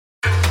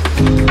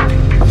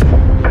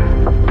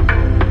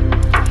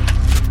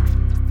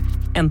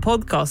En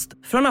podcast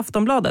från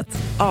Aftonbladet.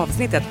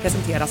 Avsnittet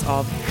presenteras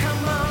av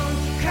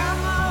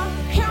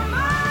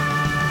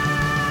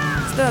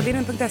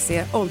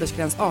stödvinnen.se,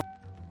 åldersgräns 18.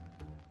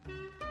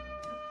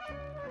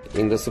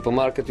 In the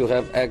supermarket you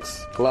have eggs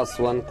class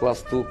 1,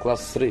 class 2,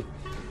 class 3.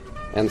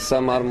 And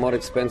some are more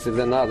expensive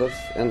than others,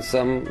 and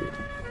some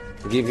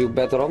give you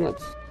better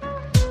omelets.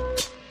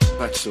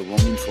 That's the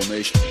wrong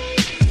information.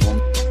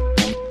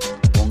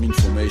 Wrong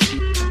information.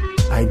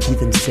 I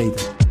didn't say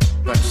that.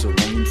 That's the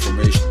wrong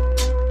information.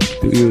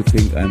 Do you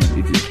think I'm an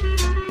idiot?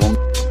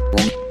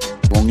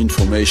 Wrong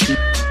information.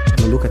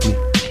 Now look at me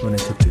when I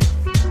talk to you.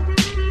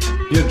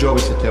 Your job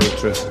is to tell the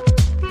truth.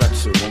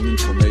 That's the wrong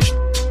information.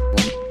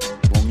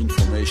 Wrong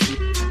information.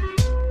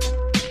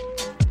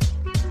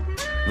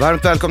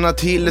 Varmt välkomna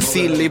till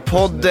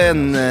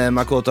Sillypodden.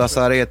 Makoto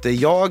Asahara heter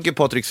jag.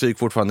 Patrik Syk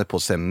fortfarande på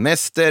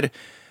semester.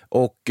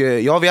 Och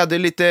ja, vi hade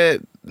lite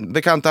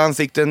bekanta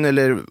ansikten,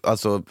 eller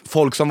alltså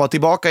folk som var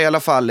tillbaka i alla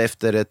fall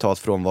efter ett tags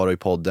frånvaro i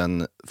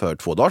podden för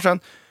 2 dagar sedan.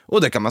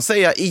 Och det kan man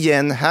säga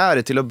igen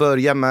här, till att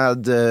börja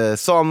med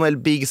Samuel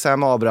Big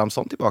Sam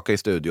Abrahamsson tillbaka i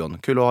studion.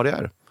 Kul att ha dig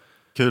här.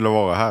 Kul att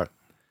vara här.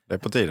 Det är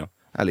på tiden.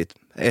 Härligt.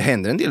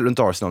 Händer en del runt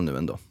Arsenal nu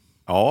ändå?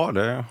 Ja,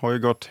 det har ju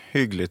gått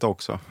hyggligt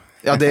också.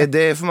 Ja,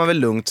 det får man väl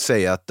lugnt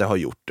säga att det har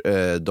gjort.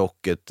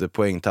 Dock ett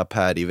poängtapp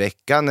här i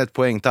veckan. Ett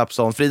poängtapp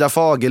som Frida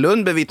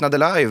Fagerlund bevittnade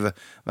live.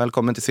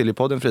 Välkommen till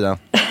Sillypodden, Frida.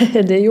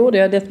 Det gjorde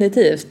jag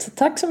definitivt.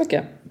 Tack så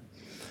mycket.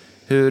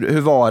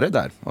 Hur var det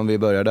där? Om vi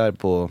börjar där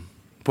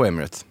på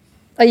Emirates.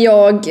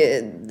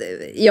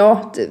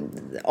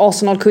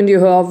 Arsenal kunde ju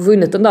ha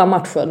vunnit den där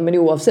matchen, men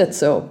oavsett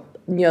så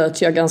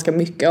njöt jag ganska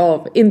mycket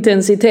av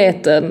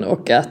intensiteten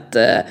och att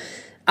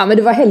men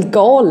det var helt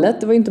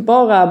galet. Det var inte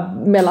bara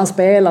mellan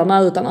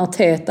spelarna, utan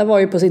Arteta var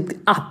ju på sitt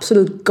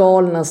absolut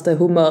galnaste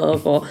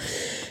humör, och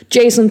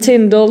Jason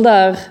Tindall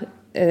där,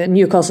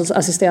 Newcastles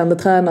assisterande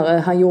tränare,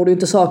 han gjorde ju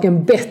inte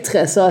saken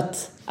bättre, så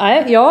att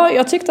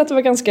jag tyckte att det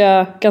var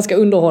ganska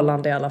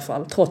underhållande i alla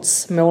fall,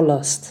 trots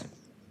mållöst.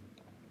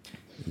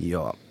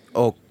 Ja,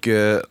 och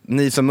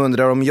ni som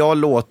undrar om jag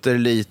låter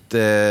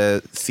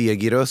lite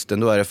seg i rösten,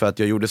 då är det för att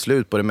jag gjorde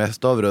slut på det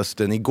mesta av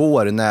rösten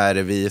igår när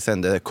vi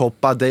sände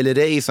Copa del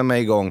Rey som är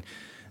igång.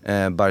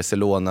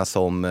 Barcelona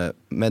som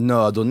med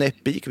nöd och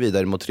näppe gick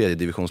vidare mot tredje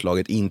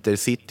divisionslaget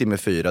Intercity med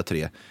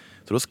 4-3.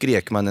 Så då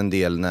skrek man en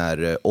del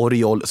när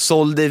Oriol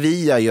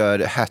Soldevilla gör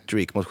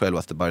hattrick mot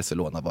självaste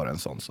Barcelona, bara en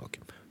sån sak.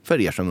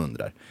 För er som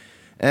undrar.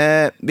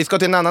 Vi ska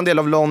till en annan del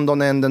av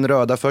London än den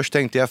röda först,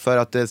 tänkte jag, för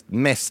att det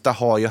mesta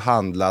har ju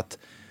handlat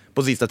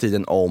på sista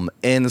tiden om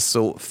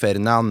Enzo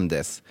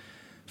Fernandez.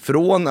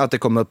 Från att det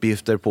kom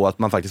uppgifter på att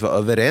man faktiskt var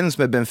överens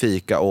med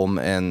Benfica om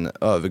en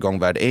övergång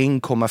värd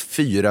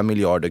 1,4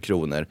 miljarder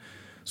kronor,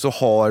 så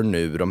har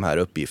nu de här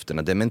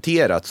uppgifterna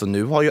dementerats. Så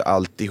nu har ju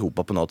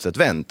alltihopa på något sätt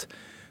vänt.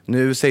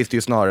 Nu sägs det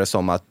ju snarare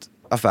som att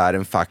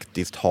affären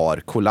faktiskt har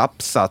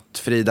kollapsat.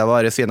 Frida, vad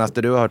är det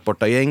senaste du har hört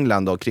borta i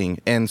England då, kring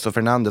Enzo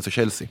Fernandez och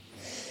Chelsea?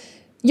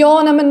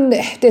 Ja, men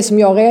det som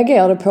jag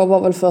reagerade på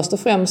var väl först och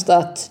främst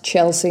att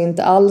Chelsea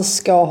inte alls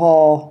ska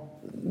ha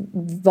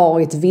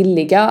varit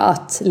villiga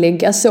att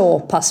lägga så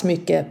pass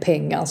mycket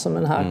pengar som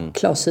den här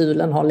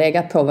klausulen har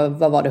legat på.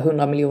 Vad var det?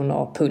 100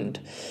 miljoner pund.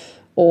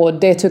 Och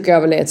det tycker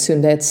jag väl är ett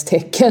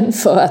sundhetstecken,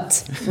 för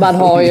att man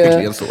har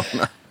ju...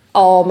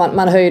 Ja,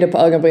 man höjde på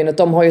ögonbrynet.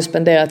 De har ju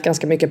spenderat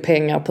ganska mycket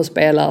pengar på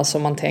spelare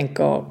som man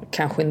tänker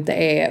kanske inte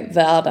är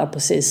värda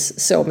precis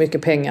så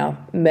mycket pengar.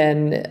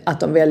 Men att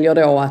de väljer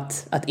då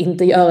att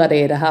inte göra det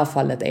i det här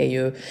fallet är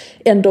ju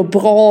ändå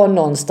bra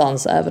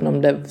någonstans, även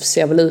om det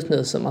ser väl ut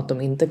nu som att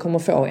de inte kommer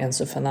få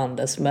Enzo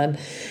Fernandez. Men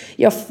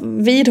jag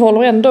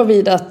vidhåller ändå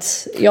vid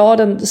att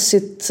den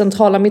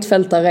centrala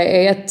mittfältare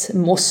är ett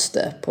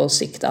måste på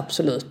sikt,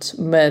 absolut.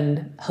 Men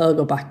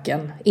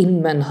högerbacken,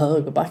 in med en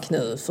högerback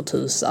nu för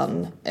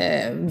tusan.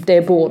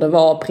 Det borde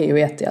vara prio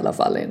 1 i alla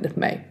fall enligt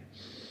mig.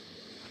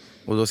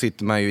 Och då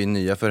sitter man ju i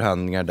nya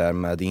förhandlingar där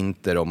med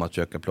Inter om att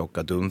försöka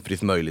plocka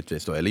Dumfries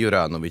möjligtvis då, eller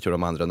Juranovic och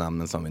de andra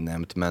namnen som vi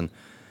nämnt. Men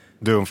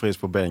Dumfries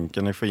på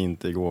bänken är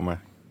fint igår med.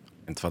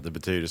 Inte för att det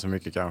betyder så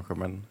mycket kanske,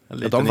 men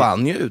de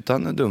vann ju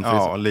utan Dumfries.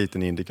 Ja, en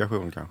liten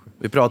indikation kanske.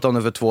 Vi pratade om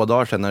det för 2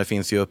 dagar sedan, när det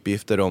finns ju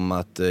uppgifter om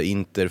att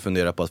Inter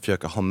funderar på att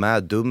försöka ha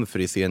med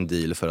Dumfries i en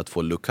deal för att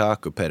få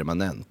Lukaku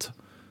permanent.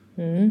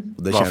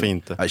 Varför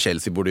inte? Ja,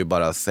 Chelsea borde ju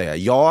bara säga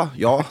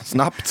ja,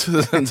 snabbt.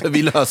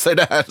 Vi löser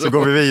det här. Så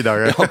går vi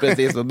vidare. Ja,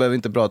 precis. Då behöver vi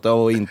inte prata,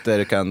 och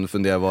Inter kan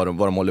fundera vad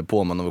de håller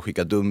på med, om de vill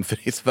skicka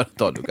Dumfries för att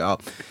ta Lukaku. Ja,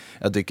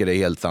 jag tycker det är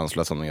helt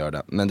sanslöst som de gör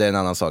det. Men det är en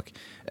annan sak.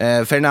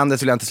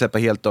 Fernandez vill jag inte släppa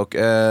helt dock.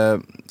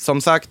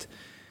 Som sagt,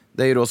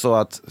 det är ju då så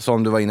att,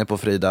 som du var inne på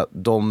Frida,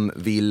 de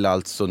vill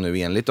alltså nu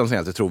enligt de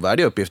senaste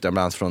trovärdiga uppgifterna,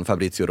 bland annat från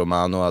Fabrizio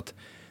Romano, att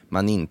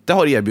man inte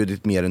har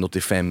erbjudit mer än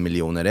 85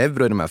 miljoner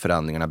euro i de här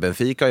förhandlingarna.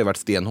 Benfica har ju varit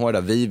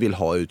stenhårda. Vi vill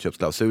ha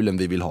utköpsklausulen,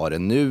 vi vill ha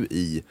den nu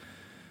i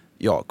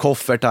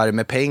koffertar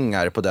med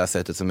pengar på det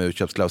sättet som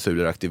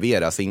utköpsklausuler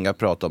aktiveras. Inga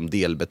prat om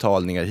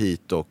delbetalningar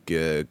hit och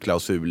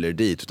klausuler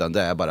dit, utan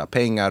det är bara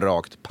pengar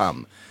rakt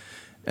pam.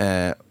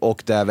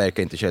 Och där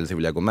verkar inte Chelsea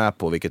vilja gå med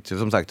på, vilket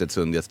som sagt är ett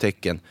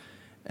sundhetstecken.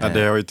 Ja,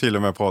 det har ju till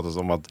och med pratats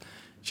om att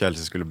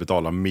Chelsea skulle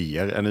betala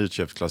mer än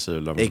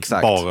utköpsklausulen.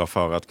 Exakt. Bara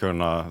för att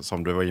kunna,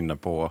 som du var inne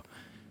på,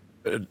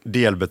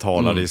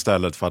 delbetala det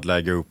istället för att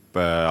lägga upp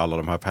alla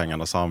de här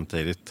pengarna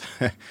samtidigt.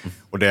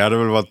 Och det hade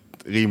väl varit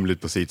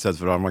rimligt på sitt sätt,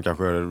 för då hade man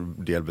kanske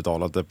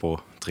delbetalat det på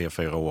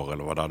 3-4 år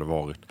eller vad det hade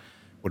varit.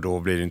 Och då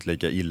blir det inte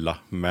lika illa.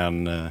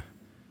 Men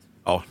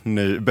ja,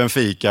 nu,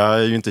 Benfica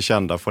är ju inte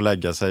kända för att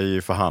lägga sig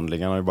i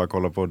förhandlingarna. Jag bara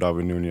kolla på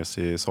Darwin Núñez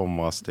i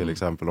somras till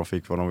exempel. De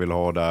fick vad de ville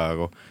ha där,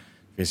 och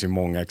det finns ju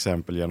många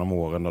exempel genom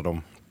åren där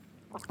de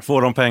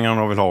får de pengarna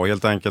de vill ha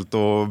helt enkelt,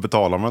 och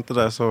betalar man inte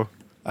det så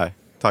nej,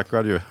 tack och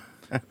adjö.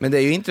 Men det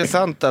är ju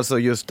intressant alltså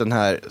just den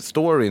här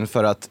storyn,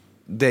 för att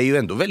det är ju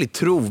ändå väldigt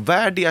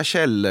trovärdiga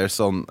källor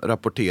som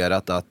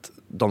rapporterat att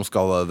de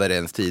ska vara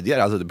överens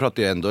tidigare. Alltså det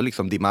pratar ju ändå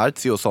liksom Di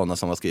Marzio och sådana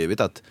som har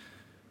skrivit att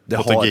det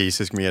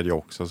portugisisk media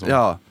också. Så.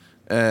 Ja,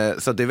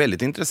 så det är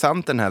väldigt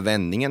intressant den här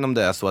vändningen, om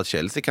det är så att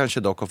Chelsea kanske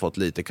dock har fått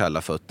lite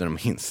kalla fötter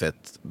och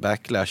insett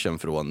backlashen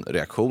från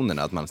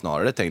reaktionerna. Att man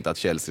snarare tänkt att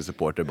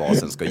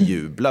Chelsea-supporterbasen ska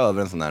jubla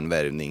över en sån här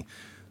värvning.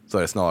 Så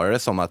är det snarare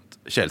som att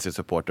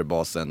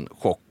Chelsea-supporterbasen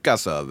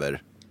chockas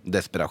över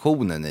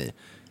desperationen i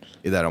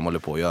det de håller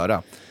på att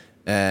göra.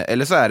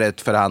 Eller så är det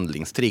ett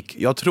förhandlingstrick.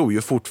 Jag tror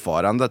ju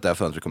fortfarande att det här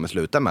fönstret kommer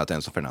sluta med att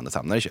Enzo Fernandez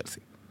hamnar i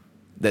Chelsea.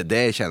 Det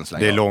är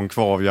känslan. Det är långt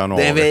kvar av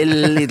januari. Det är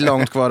väldigt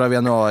långt kvar av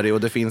januari,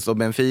 och det finns, och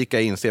Benfica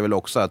inser väl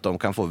också att de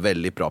kan få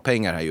väldigt bra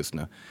pengar här just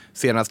nu.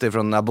 Senaste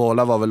från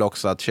Nabola var väl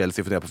också att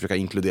Chelsea funderar på att försöka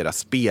inkludera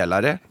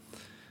spelare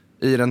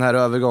i den här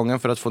övergången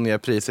för att få ner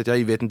priset. Jag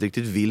vet inte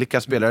riktigt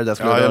vilka spelare det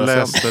skulle jag röra sig om.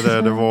 läste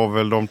det. Det var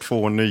väl de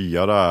 2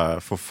 nya där.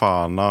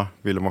 Fofana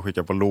ville man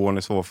skicka på lån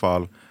i så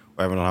fall.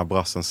 Och även den här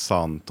brassen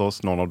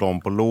Santos, någon av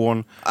dem på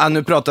lån.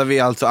 Nu pratar vi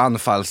alltså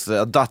anfalls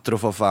Datro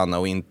Fofana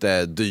och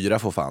inte dyra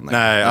Fofana.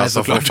 Nej,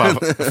 alltså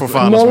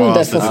Fofana som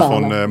var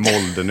från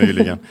Molde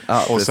nyligen.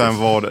 Ja, och sen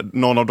var det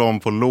någon av dem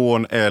på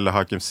lån eller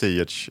Hakim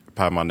Ziyech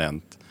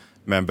permanent.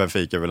 Men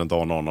Benfica vill inte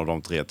ha någon av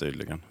de 3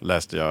 tydligen.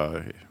 Läste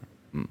jag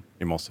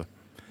i morse.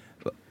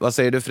 Vad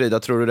säger du, Frida?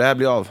 Tror du det här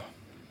blir av?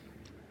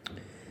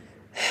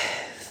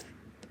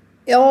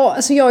 Ja,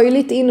 alltså jag är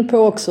lite inne på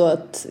också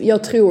att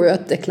jag tror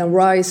att Declan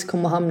Rice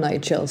kommer hamna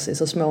i Chelsea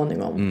så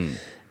småningom.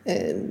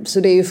 Så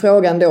det är ju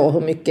frågan då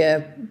hur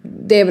mycket,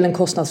 det är väl en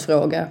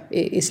kostnadsfråga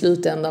i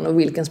slutändan, och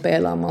vilken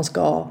spelare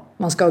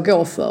man ska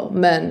gå för.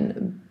 Men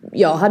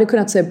jag hade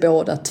kunnat se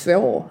båda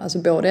två, alltså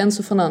både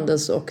Enzo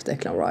Fernandez och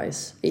Declan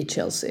Rice i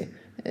Chelsea.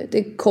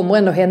 Det kommer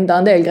ändå hända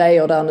en del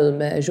grejer där nu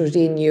med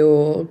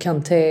Jorginho och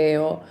Kanté,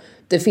 och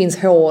det finns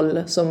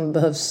hål som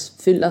behövs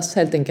fyllas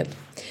helt enkelt.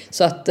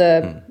 Så att,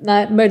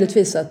 nej,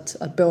 möjligtvis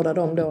att båda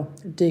de då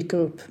dyker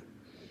upp.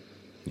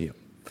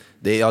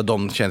 Ja.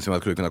 De känns som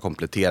att skulle kunna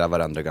komplettera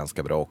varandra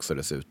ganska bra också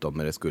dessutom.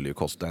 Men det skulle ju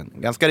kosta en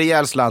ganska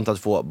rejäl slant att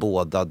få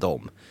båda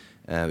dem.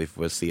 Vi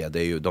får väl se.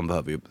 De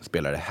behöver ju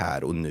spela det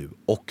här och nu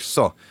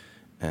också.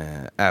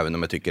 Även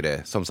om jag tycker det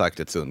är som sagt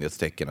ett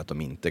sundhetstecken att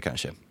de inte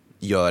kanske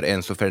gör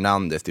Enzo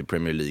Fernandez till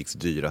Premier Leagues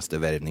dyraste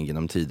värvning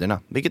genom tiderna.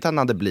 Vilket han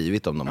hade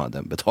blivit om de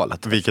hade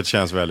betalat. Vilket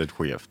känns väldigt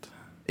skevt.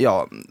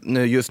 Ja,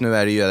 just nu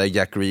är det ju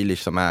Jack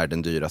Grealish som är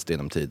den dyraste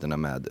genom tiderna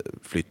med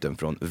flytten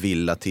från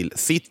Villa till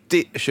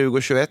City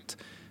 2021.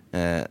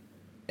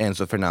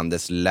 Enzo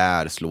Fernandez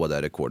lär slå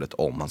det rekordet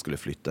om han skulle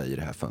flytta i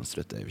det här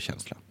fönstret, det är ju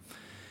känslan.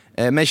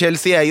 Men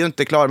Chelsea är ju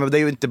inte klar, men det är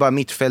ju inte bara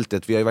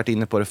mittfältet. Vi har ju varit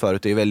inne på det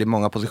förut, det är väldigt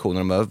många positioner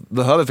de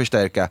behöver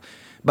förstärka.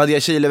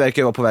 Badiashile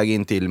verkar vara på väg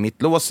in till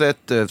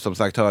mittlåset. Som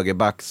sagt,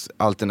 högerbacks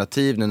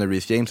alternativ nu när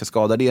Reece James är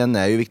skadad igen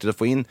är ju viktigt att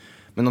få in.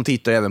 Men de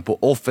tittar även på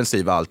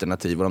offensiva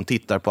alternativ, och de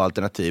tittar på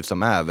alternativ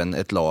som även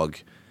ett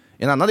lag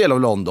i en annan del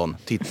av London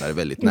tittar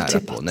väldigt nära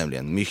på,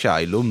 nämligen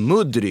Mykhailo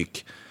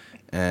Mudryk.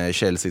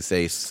 Chelsea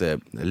sägs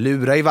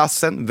lura i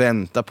vassen,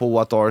 vänta på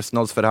att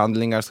Arsenals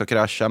förhandlingar ska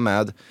krascha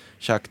med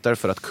Shakhtar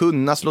för att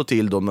kunna slå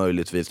till då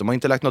möjligtvis. De har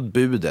inte lagt något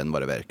bud än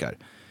vad det verkar.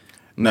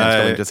 Men ska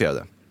vara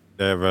intresserade.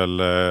 Det är väl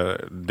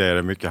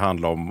det mycket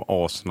handlar om,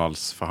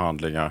 Arsenals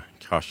förhandlingar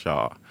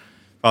krascha.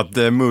 Att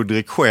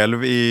Mudryk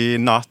själv i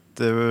natt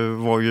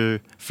var ju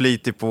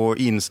flitig på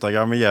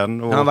Instagram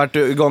igen. Och han har varit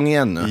igång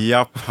igen nu.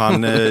 Japp,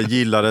 han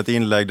gillade ett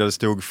inlägg där det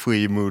stod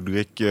Free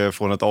Mudryk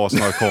från ett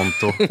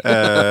Arsenal-konto.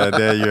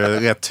 Det är ju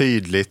rätt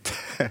tydligt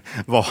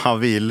vad han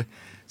vill.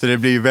 Så det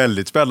blir ju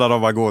väldigt spännande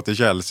om man går till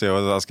Chelsea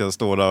och jag ska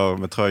stå där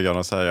med tröjan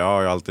och säga jag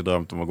har alltid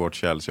drömt om att gå till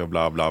Chelsea och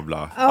bla bla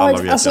bla.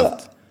 Alla vet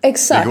att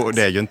exakt.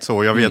 Det är ju inte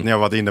så. Jag vet ni har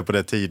varit inne på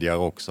det tidigare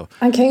också.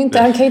 Han kan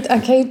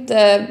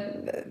inte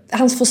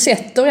hans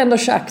försätter ändå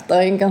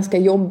Shakhtar i en ganska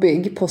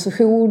jobbig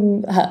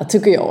position här,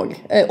 tycker jag.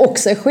 Och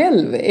sig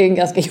själv i en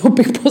ganska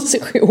jobbig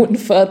position,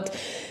 för att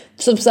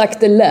som sagt,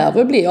 det lär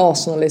väl bli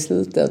Arsenal i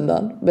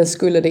slutändan. Men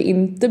skulle det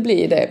inte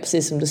bli det,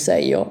 precis som du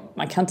säger,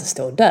 man kan inte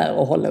stå där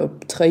och hålla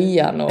upp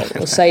tröjan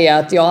och säga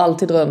att jag har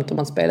alltid drömt om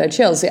att spela i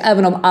Chelsea,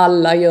 även om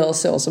alla gör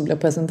så som blir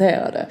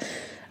presenterade.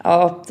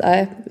 Ja,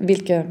 nej,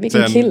 vilken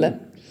kille.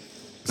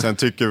 Sen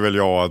tycker väl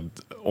jag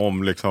att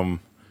om liksom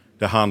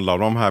det handlar om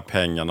de här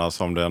pengarna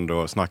som det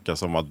ändå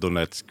snackas om att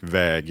Donetsk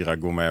vägrar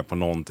gå med på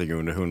någonting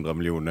under 100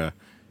 miljoner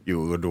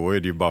euro, då är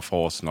det ju bara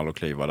för Arsenal att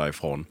kliva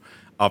därifrån.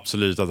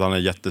 Absolut att han är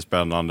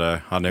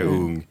jättespännande, han är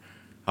ung,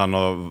 han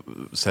har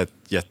sett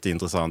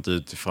jätteintressant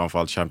ut,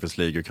 framförallt Champions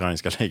League,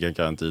 ukrainska ligan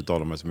kan jag inte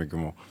uttala mig så mycket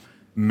om.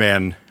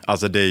 Men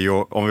alltså det är ju,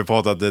 om vi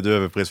pratar att det är ett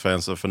överpris för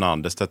Enzo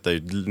Fernandez, detta är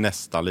ju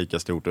nästan lika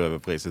stort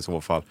överpris i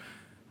så fall.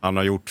 Han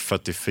har gjort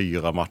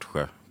 44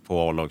 matcher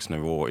på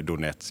A-lagsnivå i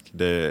Donetsk.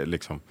 Det är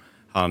liksom,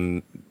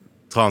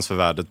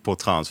 transfervärdet på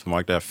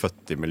transfermarkt är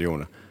 40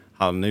 miljoner.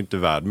 Han är inte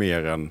värd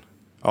mer än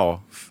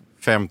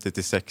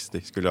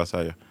 50-60 skulle jag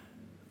säga.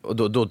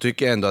 Och då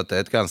tycker jag ändå att det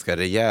är ett ganska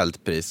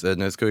rejält pris.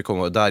 Nu ska vi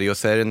komma Dario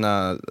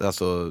Serna,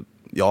 alltså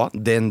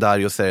den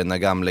Dario Serna,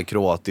 gamle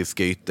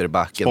kroatiska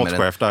ytterbacken.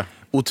 Sportchef där.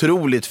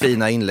 Otroligt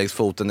fina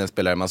inläggsfoten, den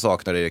spelare man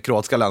saknar i det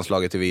kroatiska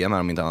landslaget i VM här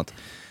om inte annat.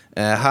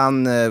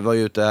 Han var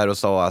ju ute här och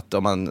sa att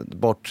om man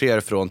bortser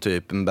från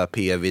typ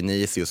Mbappé,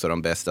 Vinicius och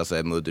de bästa så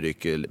är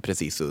Mudryk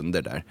precis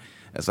under där.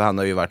 Så han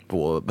har ju varit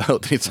på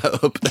att trissa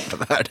upp det här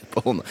värdet på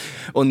honom.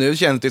 Och nu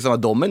känns det som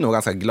att de är nog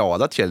ganska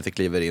glada att Chelsea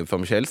kliver in. För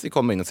om Chelsea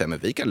kommer in och säger men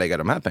vi kan lägga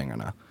de här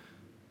pengarna.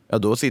 Ja,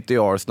 då sitter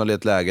ju Arsenal i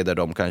ett läge där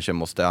de kanske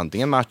måste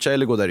antingen matcha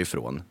eller gå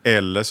därifrån.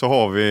 Eller så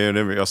har vi,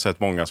 jag har sett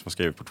många som har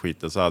skrivit på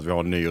Twitter så att vi har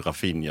en ny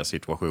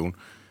Rafinha-situation.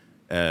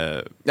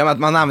 Ja, men att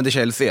man använder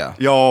Chelsea.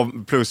 Ja,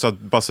 plus att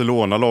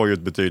Barcelona la ju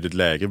ett betydligt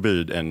lägre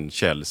bud än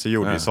Chelsea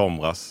gjorde i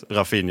somras.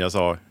 Rafinha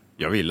sa,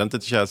 jag vill inte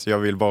till Chelsea, jag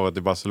vill bara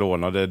till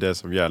Barcelona, det är det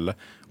som gäller.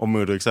 Och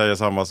Mudryk säger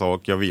samma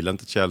sak, jag vill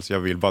inte till Chelsea,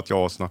 jag vill bara till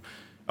Arsenal.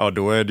 Ja,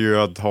 då är det ju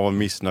att ha en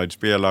missnöjd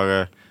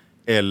spelare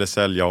eller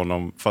sälja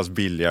honom fast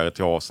billigare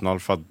till Arsenal.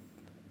 För att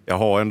jag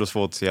har ändå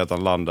svårt att se att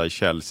han landar i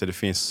Chelsea. Det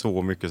finns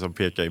så mycket som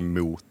pekar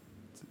emot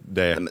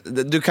det.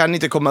 Du kan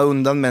inte komma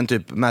undan med en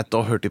typ Matt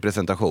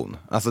Doherty-presentation.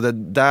 Alltså det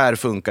där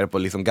funkar på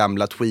liksom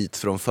gamla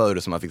tweets från förr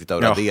som man fick sitta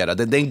och radera.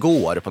 Den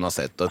går på något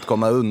sätt att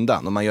komma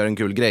undan om man gör en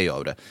kul grej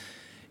av det.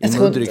 I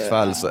Mudryks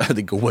fall så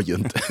det går ju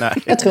inte.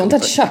 Nej. Jag tror inte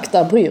att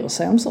Shakhtar bryr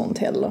sig om sånt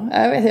heller.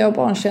 Jag har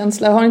bara en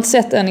känsla. Jag har inte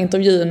sett en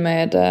intervjun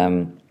med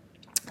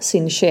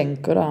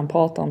Sinchenko där han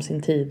pratar om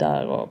sin tid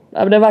där.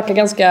 Och, det verkar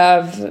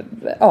ganska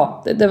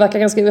det verkar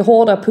ganska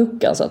hårda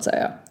puckar så att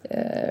säga. Jag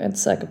är inte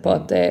säker på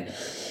att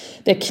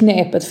det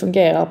knepet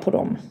fungerar på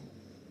dem.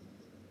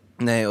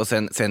 Nej, och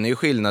sen är ju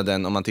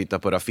skillnaden om man tittar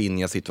på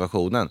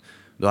Rafinha-situationen.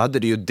 Då hade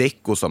det ju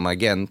Deco som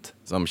agent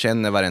som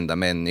känner varenda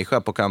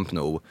människa på Camp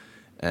Nou.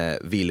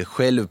 Vill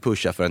själv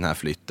pusha för den här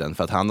flytten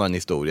för att han har en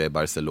historia i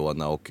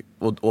Barcelona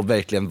och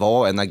verkligen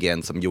var en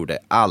agent som gjorde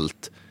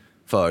allt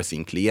för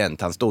sin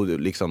klient.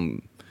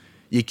 Han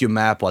gick ju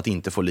med på att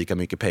inte få lika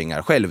mycket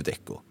pengar själv,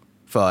 Deco,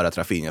 för att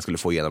Rafinha skulle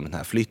få igenom den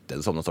här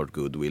flytten som någon sorts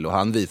goodwill, och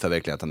han visar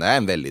verkligen att han är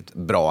en väldigt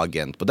bra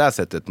agent på det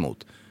sättet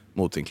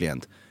mot sin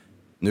klient.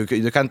 Nu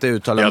du kan inte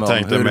uttala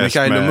mig om hur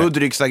Mykhailo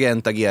Mudryks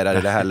agent agerar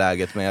i det här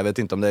läget, men jag vet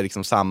inte om det är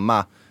liksom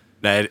samma.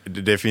 Nej,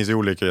 det finns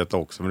olikheter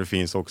också, men det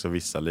finns också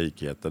vissa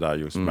likheter där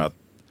just med att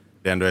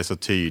det ändå är så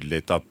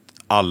tydligt att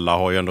alla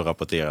har ju ändå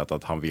rapporterat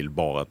att han vill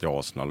bara till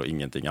Arsenal och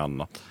ingenting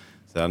annat.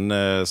 Sen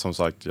som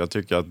sagt, jag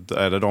tycker att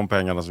är det de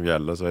pengarna som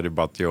gäller så är det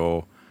bara att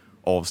jag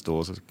avstå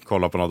och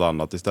kolla på något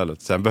annat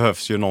istället. Sen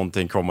behövs ju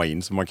någonting komma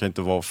in, så man kan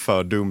inte vara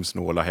för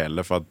dumsnåla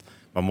heller, för att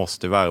man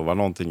måste värva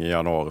någonting i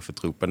januari för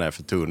truppen är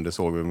för tunn. Det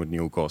såg vi mot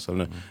Newcastle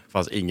nu.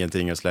 Fanns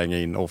ingenting att slänga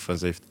in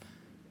offensivt.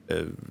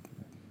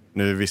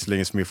 Nu är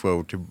visserligen Smith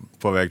Rowe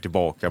på väg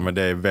tillbaka, men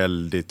det är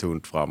väldigt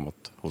tunt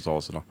framåt hos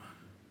Arsenal.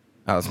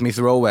 Ja, Smith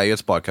Rowe är ju ett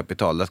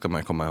sparkapital, det ska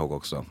man komma ihåg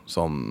också,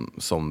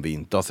 som vi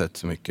inte har sett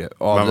så mycket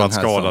av. Men man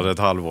skadade ett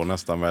halvår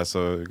nästan med,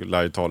 så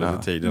lär ju ta lite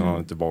tid innan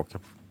han är tillbaka.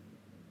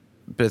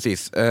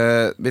 Precis.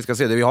 Vi ska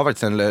se det. Vi har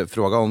faktiskt en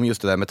fråga om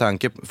just det där med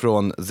tanke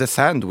från The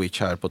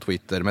Sandwich här på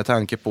Twitter. Med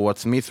tanke på att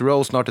Smith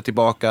Rowe snart är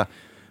tillbaka,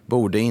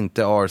 borde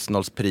inte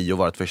Arsenals prio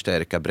vara att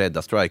förstärka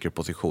bredda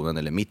strikerpositionen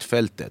eller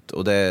mittfältet?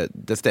 Och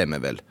det stämmer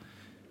väl.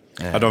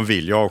 Ja, de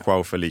vill ju ha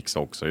Joao Felix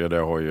också. Ja, det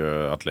har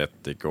ju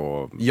Atletico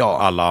och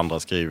alla andra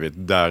skrivit.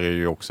 Där är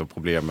ju också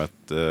problemet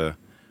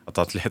att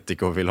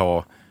Atletico vill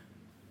ha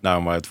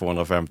närmare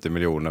 250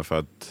 miljoner för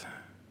ett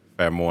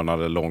 5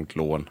 månader långt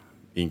lån,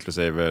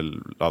 inklusive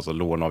alltså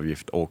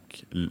lånavgift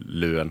och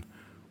lön.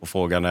 Och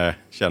frågan är,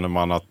 känner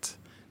man att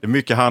det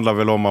mycket handlar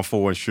väl om man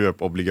får en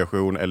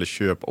köpobligation eller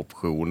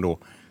köpoption då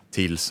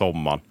till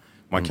sommaren.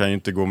 Man kan ju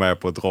inte gå med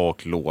på ett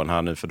rakt lån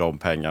här nu för de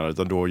pengarna,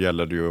 utan då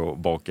gäller det ju att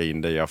baka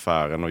in det i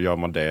affären, och gör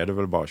man det är det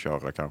väl bara att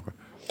köra kanske.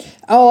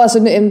 Ja, alltså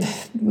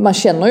man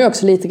känner ju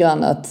också lite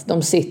grann att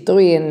de sitter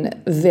i en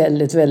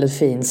väldigt, väldigt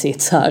fin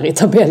sits här i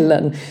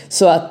tabellen,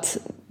 så att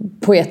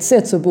på ett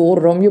sätt så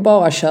borde de ju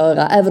bara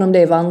köra, även om det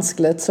är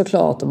vanskligt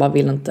såklart, och man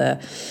vill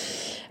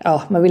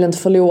inte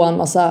förlora en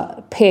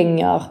massa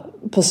pengar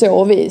på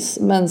så vis.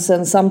 Men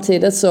sen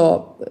samtidigt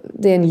så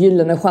det är en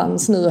gyllene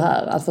chans nu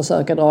här att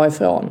försöka dra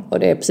ifrån. Och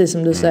det är precis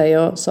som du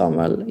säger,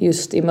 Samuel,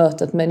 just i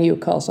mötet med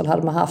Newcastle,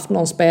 hade man haft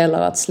någon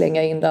spelare att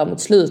slänga in där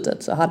mot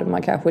slutet så hade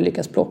man kanske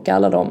lyckats plocka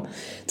alla de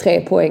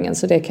 3 poängen.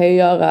 Så det kan ju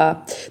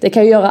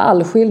göra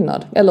all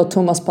skillnad. Eller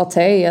Thomas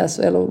Partey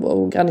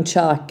eller Granit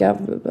Xhaka,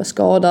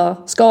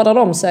 skadar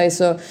de sig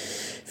så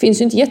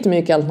finns ju inte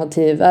jättemycket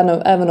alternativ,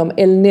 även om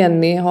El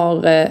Neni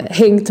har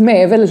hängt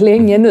med väldigt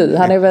länge nu.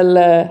 Han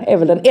är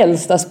väl den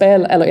äldsta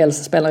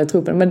spelaren i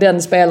truppen, men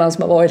den spelaren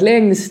som har varit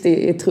längst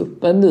i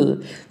truppen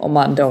nu, om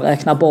man då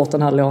räknar bort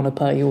den här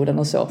låneperioden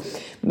och så.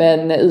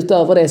 Men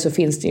utöver det så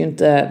finns det ju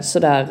inte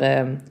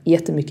sådär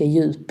jättemycket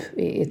djup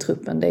i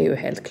truppen, det är ju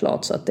helt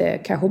klart, så att det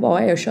kanske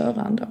bara är att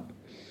köra ändå.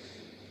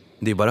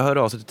 Det är bara att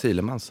höra av sig till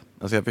Thielemans.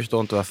 Alltså jag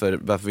förstår inte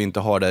varför vi inte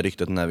har det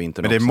ryktet den här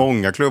vintern. Men det är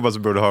många klubbar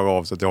som borde höra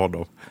av sig till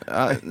honom.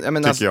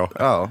 Tycker jag.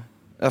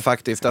 Ja,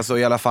 faktiskt. Alltså,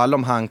 i alla fall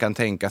om han kan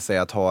tänka sig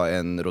att ha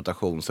en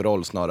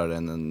rotationsroll snarare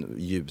än en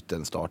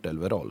gjuten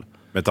startelveroll.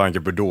 Med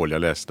tanke på dåliga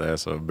Leicester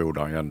så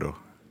borde han ju ändå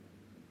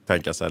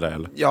tänka sig det,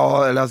 eller?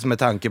 Ja, eller alltså med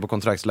tanke på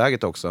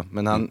kontraktsläget också.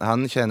 Men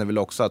han känner väl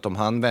också att om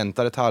han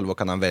väntar ett halvår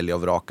kan han välja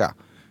att vraka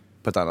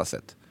på ett annat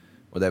sätt.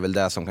 Och det är väl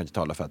det som kanske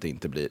talar för att det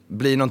inte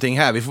blir någonting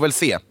här. Vi får väl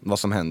se vad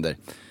som händer.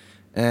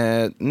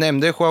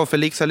 Nämnde Joao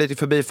Felix här lite i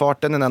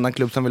förbifarten. En annan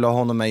klubb som vill ha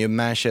honom är ju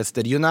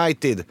Manchester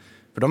United.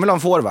 För de vill ha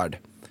en forward.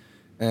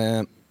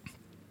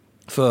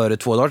 För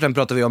 2 dagar sedan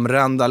pratade vi om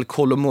Randall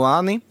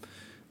Kolomoani.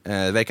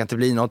 Det verkar inte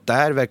bli något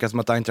där. Verkar som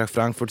att Eintracht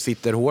Frankfurt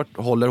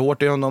håller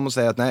hårt i honom och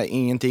säger att nej,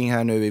 ingenting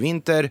här nu i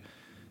vinter.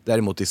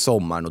 Däremot i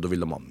sommaren, och då vill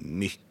de ha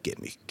mycket,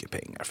 mycket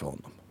pengar för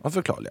honom. Av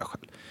förklarliga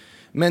skäl.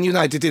 Men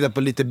United tittar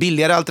på lite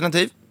billigare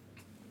alternativ.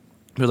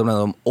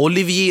 Om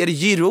Olivier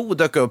Giroud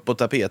dök upp på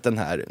tapeten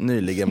här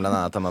nyligen, bland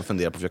annat att man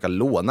funderar på att försöka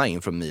låna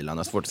in från Milan.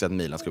 Det är svårt att säga att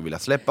Milan skulle vilja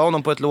släppa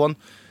honom på ett lån,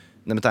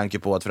 med tanke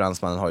på att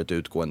fransmannen har ett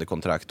utgående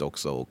kontrakt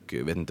också, och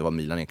vet inte vad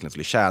Milan egentligen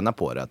skulle tjäna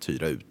på det, att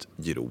hyra ut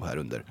Giroud här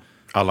under.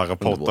 Alla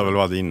rapporter har väl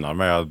varit innan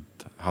med att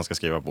han ska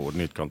skriva på ett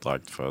nytt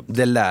kontrakt för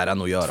det lär han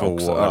nog göra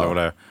också. Eller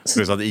det.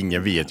 Plus att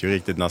ingen vet ju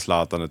riktigt när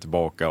Zlatan är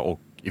tillbaka och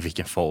i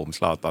vilken form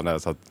Zlatan är,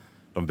 så att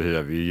de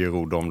behöver ju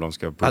Giroud om de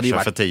ska pusha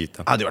för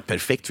titeln. Hade varit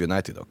perfekt för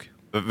United dock.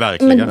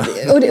 Verkligen. Men,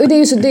 och det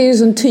är ju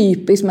så en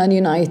typisk Man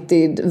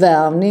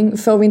United-värvning.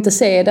 Får vi inte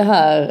se det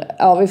här?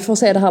 Ja, vi får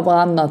se det här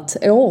varannat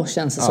år,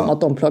 känns det som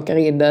att de plockar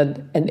in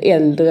en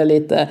äldre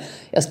lite.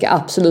 Jag ska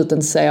absolut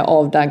inte säga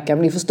avdankad,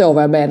 men ni förstår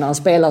vad jag menar. En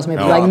spelare som är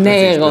på väg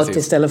neråt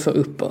istället för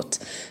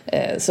uppåt.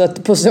 Så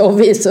att på så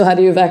vis så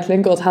hade ju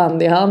verkligen gått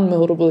hand i hand med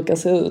hur det brukar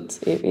se ut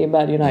i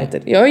Man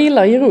United. Jag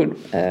gillar Giroud.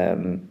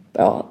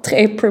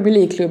 3 Premier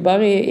League-klubbar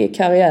i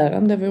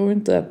karriären, det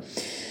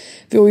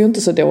vore ju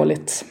inte så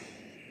dåligt.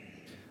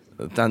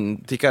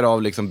 Den tickar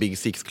av liksom Big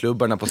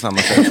Six-klubbarna på samma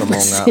sätt som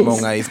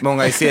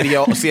många i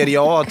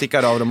Serie A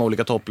tickar av de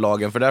olika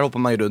topplagen. För där hoppar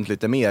man ju runt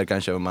lite mer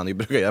kanske om man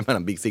brukar göra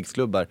mellan Big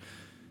Six-klubbar.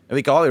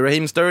 Vilka har vi?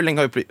 Raheem Sterling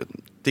har ju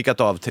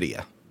tickat av 3.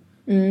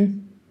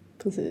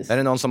 Precis. Är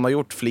det någon som har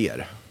gjort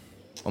fler?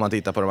 Om man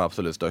tittar på de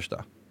absolut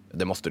största.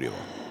 Det måste det ju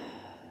vara.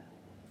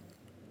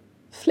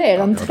 Fler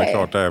än 3? Ja, det är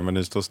klart det är, men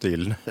det står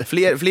still.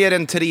 Fler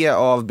än 3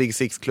 av Big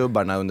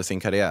Six-klubbarna under sin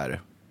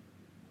karriär.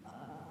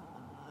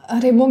 Ja,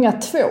 det är många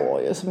 2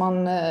 ju som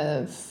man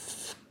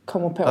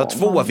kommer på. Ja,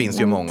 2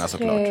 finns ju många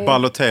såklart.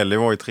 Balotelli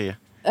var ju 3.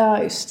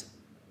 Ja, just.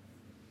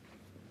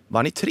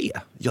 Var ni 3?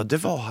 Ja, det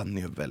var han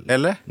ju väl.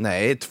 Eller?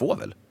 Nej, 2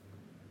 väl.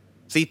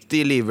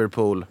 City,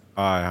 Liverpool.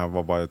 Nej, han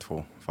var bara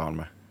 2. Fan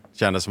med.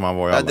 Kändes som han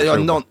var i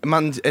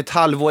alla ett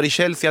halvår i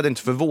Chelsea hade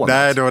inte förvånat.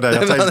 Nej, det var det.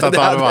 Jag tänkte att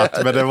det hade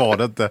varit, men det var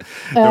det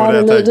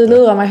inte. Du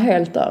lurar mig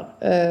helt där.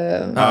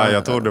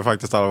 Jag trodde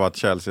faktiskt att det hade varit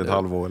Chelsea ett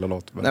halvår eller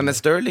något. Men... Nej, men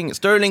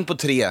Sterling på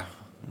 3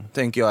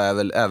 tänker jag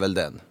är väl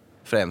den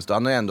främst. Och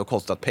han har ju ändå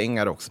kostat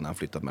pengar också när han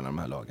flyttat mellan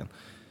de här lagen.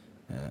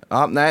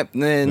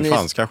 Det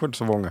fanns kanske inte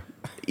så många.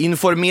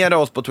 Informera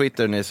oss på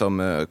Twitter, ni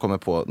som kommer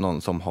på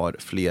någon som har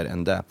fler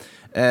än det.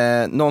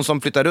 Någon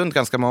som flyttar runt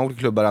ganska många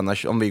klubbar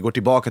annars, om vi går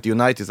tillbaka till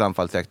Uniteds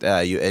anfallsjakt,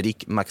 är ju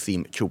Eric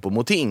Maxim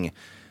Choupo-Moting.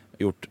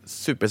 Gjort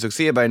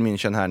supersuccé i Bayern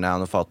München här när han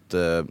har fått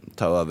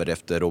ta över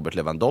efter Robert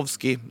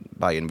Lewandowski.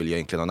 Bayern vill ju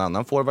egentligen någon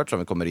annan forward som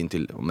vi kommer in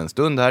till om en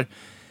stund här.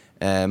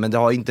 Men det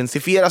har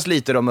intensifierats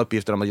lite de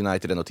uppgifterna om att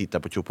United ändå tittar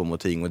på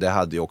Choupo-Moting, och det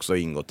hade ju också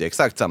ingått i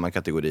exakt samma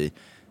kategori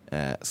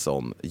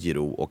som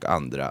Giroud och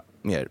andra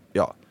mer,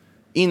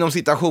 inom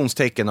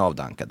citationstecken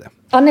avdankade.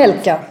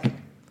 Anelka.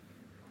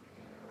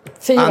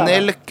 4.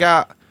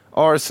 Anelka,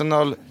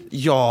 Arsenal,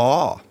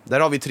 där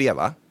har vi 3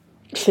 va?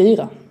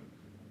 4.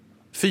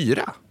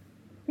 4?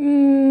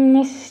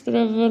 Måste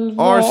det väl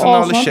vara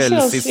Arsenal,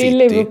 Chelsea,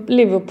 City.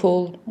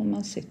 Liverpool och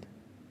Man City.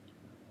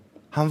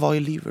 Han var i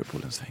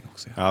Liverpool en sväng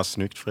också. Ja,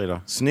 snyggt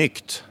Frida.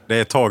 Snyggt. Det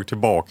är ett tag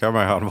tillbaka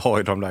med han var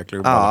i de där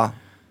klubbarna. Ja.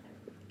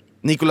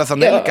 Nicolas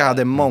Anelka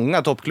hade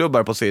många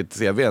toppklubbar på sitt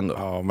CV ändå.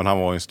 Ja, men han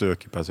var en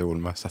stökig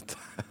person med. Så att...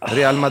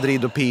 Real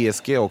Madrid och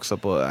PSG också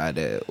på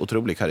det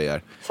otrolig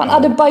karriär. Fan,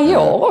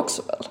 Adebayor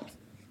också väl?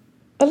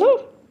 Eller?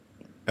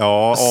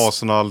 Ja,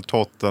 Arsenal,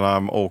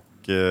 Tottenham och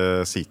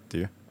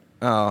City.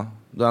 Ja,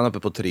 då är han uppe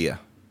på 3.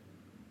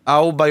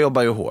 Auba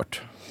jobbar ju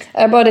hårt.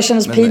 Det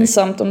kändes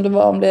pinsamt om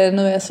det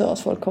nu är så att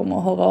folk kommer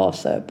att höra av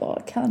sig.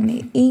 Bara, kan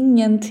ni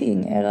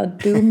ingenting, era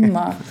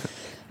dumma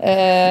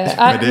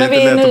Men det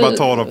är inte lätt att bara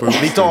ta dem på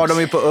uppstuds. Vi tar dem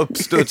ju på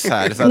uppstuds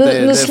här.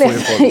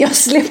 Så Jag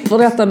släpper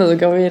detta nu och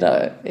går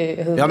vidare i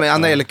huvudet. Ja, men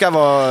Annelka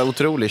var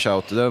otrolig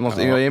shout. Det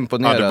måste jag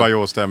imponera.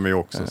 Adebayor stämmer ju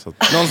också. Så.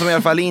 Någon som i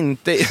alla fall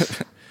inte...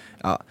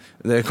 Ja,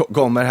 det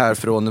kommer här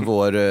från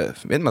vår,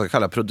 vet inte vad man ska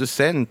kalla,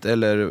 producent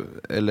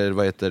eller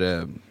vad heter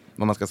det,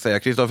 vad man ska säga,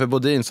 Kristoffer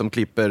Bodin som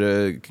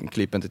klipper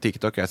klippen till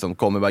TikTok här, som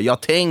kommer bara,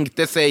 jag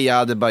tänkte säga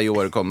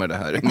Adebayor, kommer det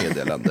här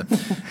meddelande.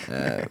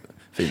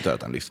 Fint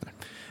att han lyssnar.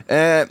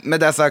 Med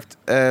det sagt,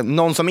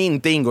 någon som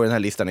inte ingår i den här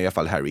listan är i alla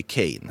fall Harry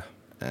Kane.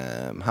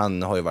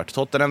 Han har ju varit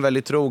Tottenham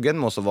väldigt trogen,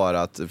 måste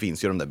vara att det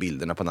finns ju de där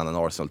bilderna på en annan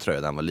Arsenal-tröja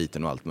där han var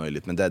liten och allt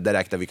möjligt, men där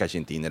räknar vi kanske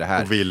inte in i det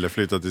här. Och ville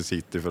flytta till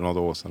City för något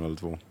år sedan eller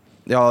 2.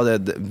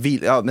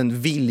 Ja,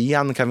 men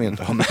viljan kan vi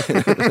inte ha med.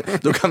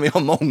 Då kan vi ha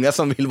många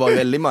som vill vara i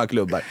väldigt många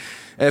klubbar.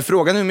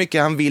 Frågan hur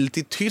mycket han vill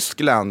till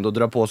Tyskland och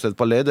dra på sig ett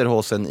par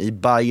lederhosen i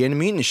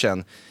Bayern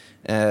München.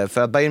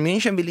 För att Bayern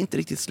München vill inte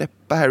riktigt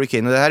släppa Harry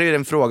Kane. Och det här är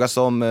en fråga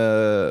som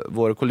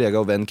vår kollega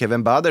och vän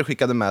Kevin Bader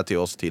skickade med till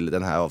oss till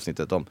det här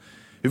avsnittet om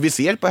hur vi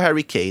ser på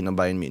Harry Kane och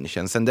Bayern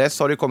München. Sen dess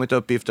har det kommit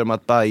uppgifter om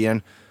att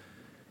Bayern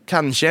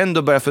kanske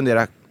ändå börjar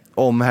fundera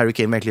om Harry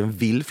Kane verkligen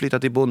vill flytta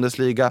till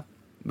Bundesliga.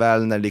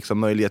 Väl när liksom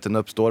möjligheten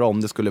uppstår,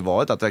 om det skulle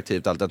vara ett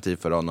attraktivt alternativ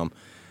för honom.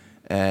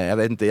 Jag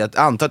vet inte, jag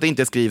antar att det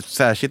inte skrivs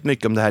särskilt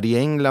mycket om det här i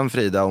England,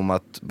 Frida, om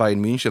att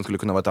Bayern München skulle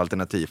kunna vara ett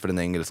alternativ för den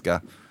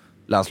engelska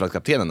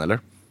landslagskaptenen, eller?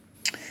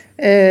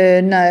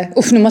 Nej,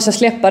 nu måste jag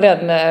släppa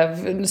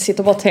den.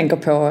 Sitter bara och tänker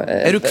på...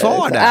 Är du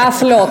kvar där?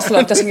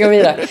 Förlåt, jag ska gå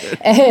vidare.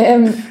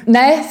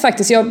 Nej,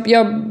 faktiskt,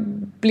 jag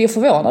blir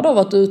förvånad av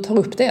att du tar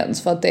upp det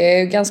ens, för att det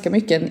är ganska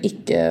mycket en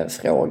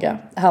icke-fråga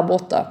här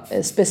borta.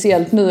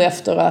 Speciellt nu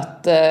efter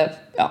att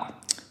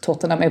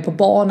Tottenham är på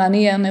banan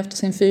igen efter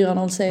sin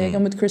 4-0-seger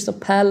mot Crystal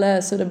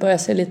Palace, och det börjar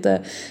se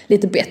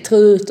lite bättre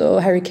ut,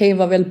 och Harry Kane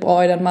var väldigt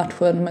bra i den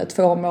matchen med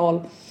 2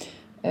 mål.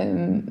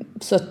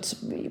 Så att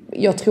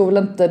jag tror väl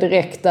inte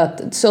direkt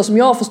att, så som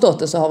jag har förstått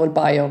det, så har väl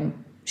Bayern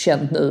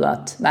känt nu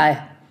att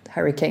nej,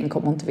 Harry Kane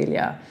kommer inte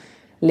vilja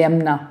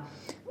lämna.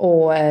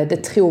 Och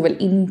det tror väl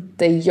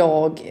inte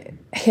jag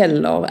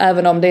heller.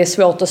 Även om det är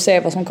svårt att se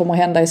vad som kommer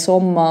hända i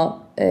sommar.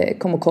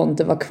 Kommer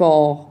Conte vara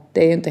kvar?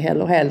 Det är ju inte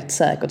heller helt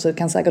säkert. Så det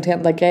kan säkert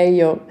hända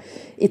grejer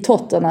i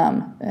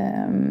Tottenham.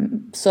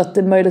 Så att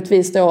det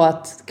möjligtvis då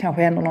att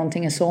kanske händer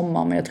någonting i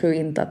sommar. Men jag tror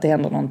inte att det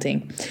händer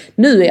någonting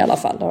nu i alla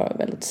fall. Det är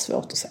väldigt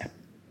svårt att se.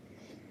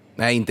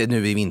 Nej, inte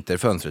nu i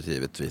vinterfönstret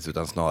givetvis,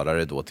 utan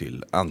snarare då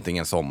till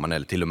antingen sommaren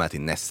eller till och med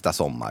till nästa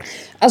sommar.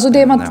 Alltså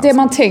det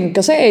man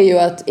tänker sig är ju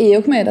att i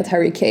och med att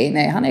Harry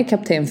Kane han är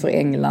kapten för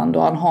England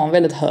och han har en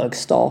väldigt hög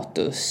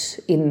status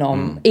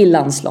i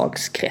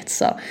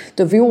landslagskretsar,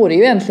 då vore det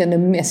ju egentligen det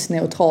mest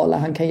neutrala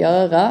han kan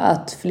göra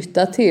att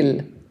flytta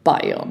till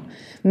Bayern.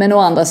 Men å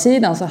andra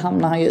sidan så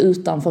hamnar han ju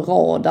utanför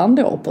radarn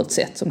då på ett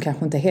sätt som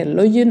kanske inte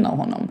heller gynnar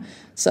honom.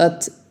 Så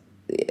att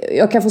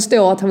jag kan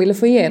förstå att han ville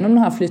få igenom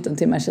den här flytten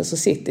till Manchester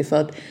City,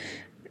 för att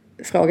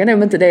frågan är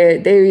om inte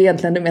det är ju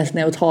egentligen det mest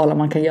neutrala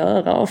man kan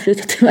göra, att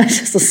flytta till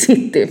Manchester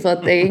City, för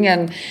att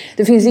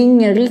det finns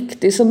ingen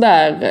riktig sån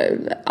där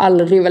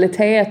all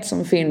rivalitet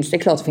som finns. Det är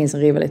klart det finns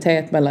en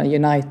rivalitet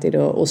mellan United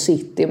och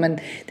City, men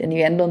den är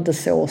ju ändå inte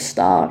så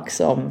stark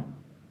som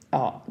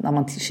när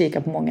man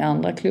kikar på många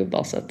andra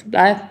klubbar. Så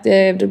att,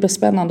 det blir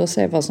spännande att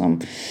se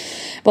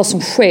vad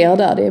som sker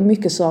där. Det är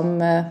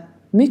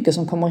mycket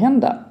som kommer att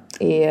hända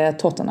i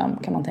Tottenham,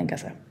 kan man tänka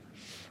sig.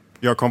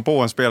 Jag kom på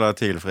en spelare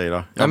till,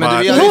 Frida. Jag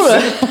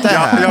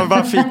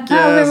bara fick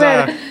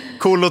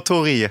Kolo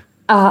Touré.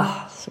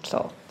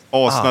 Såklart.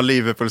 Arsenal,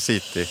 Liverpool,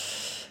 City.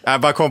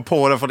 Jag bara kom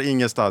på det från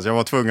ingenstans. Jag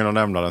var tvungen att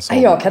nämna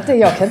den. Jag kan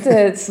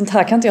inte, sånt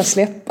här kan inte jag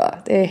släppa.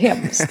 Det är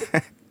hemskt.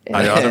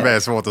 Ja, jag hade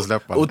väldigt svårt att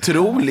släppa.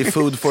 Otrolig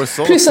food for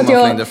thought. Plus att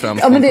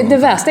det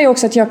värsta är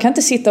också att jag kan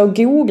inte sitta och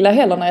googla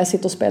heller när jag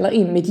sitter och spelar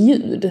in mitt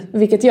ljud.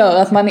 Vilket gör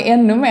att man är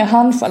ännu mer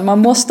handfall. Man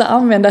måste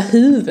använda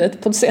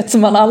huvudet på ett sätt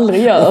som man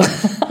aldrig gör.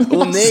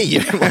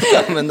 Nej, man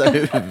måste använda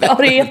huvudet. Ja,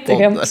 det är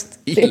jättehemskt.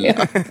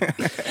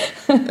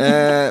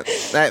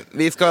 Nej,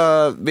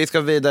 vi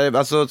ska vidare.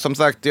 Alltså, som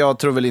sagt, jag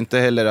tror väl inte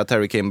heller att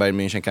Harry Kane Bayern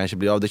München kanske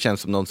blir av. Det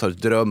känns som någon sorts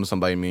dröm som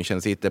Bayern München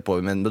sitter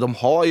på. Men de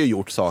har ju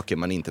gjort saker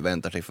man inte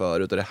väntar sig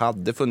förut. Och det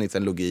hade funnits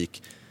en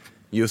logik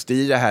just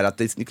i det här att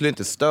det skulle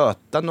inte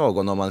stöta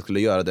någon om man skulle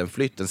göra den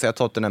flytten. Säg att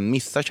Tottenham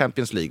missar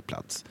Champions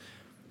League-plats.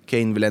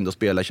 Kane vill ändå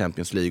spela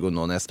Champions League och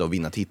nå nästa och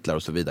vinna titlar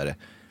och så vidare.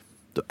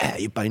 Då är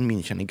ju Bayern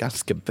München en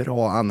ganska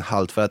bra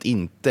anhalt för att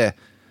inte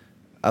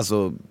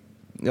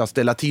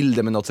ställa till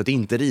det med något sätt,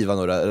 inte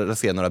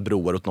rasera några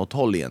broar åt något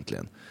håll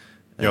egentligen.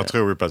 Jag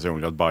tror ju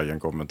personligen att Bayern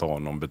kommer ta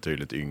någon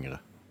betydligt yngre.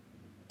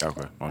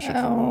 Kanske.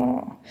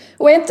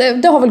 Och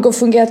det har väl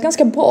fungerat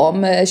ganska bra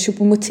med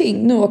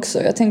Choupo-Moting nu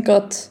också. Jag tänker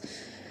att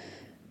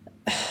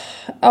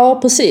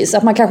precis,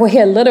 att man kanske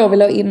hellre då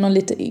vill ha in någon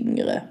lite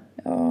yngre.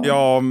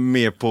 Ja,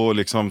 mer på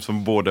liksom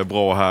som både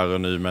bra här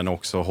och nu, men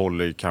också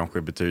håller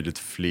kanske betydligt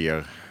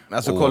fler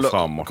år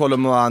framåt.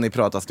 Kolomoani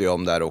pratas det ju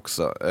om där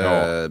också.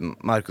 Ja.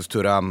 Marcus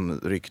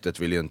Thuram, ryktet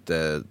vill ju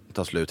inte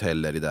ta slut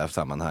heller i det här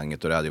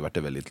sammanhanget, och det hade ju varit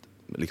en väldigt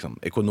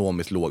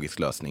ekonomiskt logisk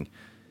lösning.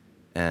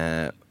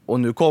 Och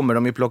nu kommer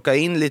de ju plocka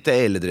in lite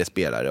äldre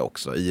spelare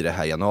också i det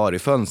här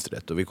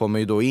januarifönstret. Och vi kommer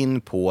ju då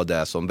in på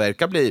det som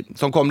verkar bli,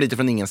 som kom lite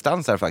från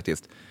ingenstans här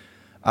faktiskt.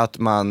 Att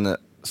man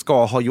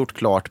ska ha gjort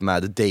klart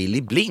med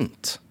Daley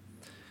Blind,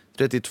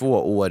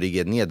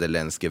 32-årige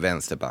nederländske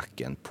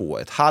vänsterbacken, på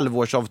ett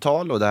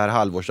halvårsavtal. Och det här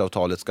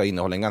halvårsavtalet ska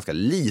innehålla en ganska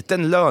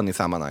liten lön i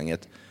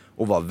sammanhanget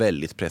och vara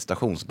väldigt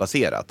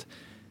prestationsbaserat.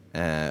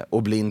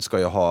 Och Blind ska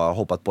ju ha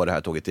hoppat på det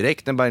här tåget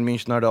direkt när Bayern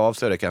München hörde av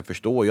sig. Det kan jag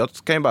förstå. Jag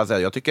kan ju bara säga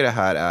att jag tycker det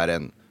här är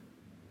en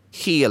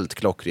helt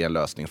klockren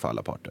lösning för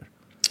alla parter.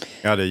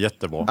 Ja, det är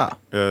jättebra.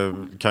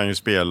 Kan ju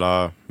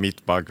spela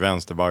mittback,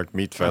 vänsterback,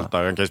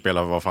 mittfältare. Han kan ju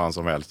spela vad fan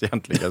som helst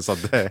egentligen. Så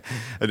att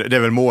det är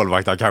väl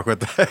målvakter kanske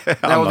inte.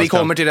 Nej, och vi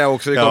kommer till det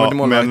också. Vi kommer till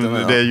målvakten.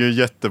 Men det är ju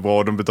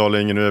jättebra. De betalar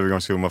ingen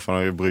övergångssumma för han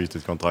har ju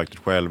brutit kontraktet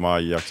själv med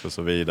Ajax och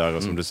så vidare.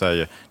 Och som du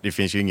säger, det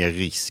finns ju ingen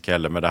risk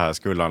heller med det här.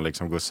 Skulle han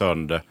liksom gå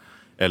sönder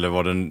eller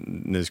vad det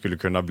nu skulle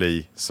kunna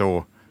bli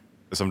så,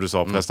 som du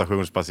sa,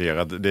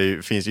 prestationsbaserad.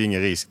 Det finns ju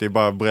ingen risk. Det är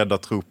bara att bredda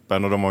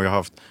truppen och de har ju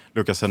haft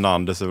Lucas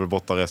Fernandez är väl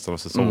borta resten av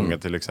säsongen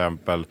till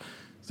exempel.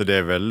 Så det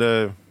är väl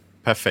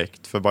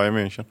perfekt för Bayern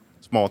München.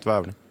 Smart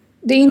värvning.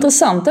 Det är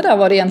intressant det där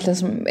vad det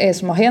egentligen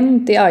som har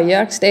hänt i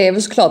Ajax. Det är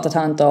väl såklart att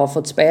han inte har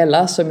fått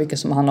spela så mycket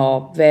som han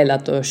har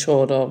velat och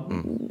Schröder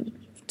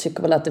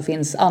tycker väl att det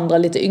finns andra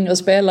lite yngre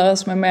spelare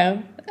som är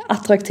mer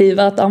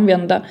attraktiva att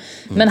använda.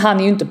 Men han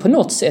är ju inte på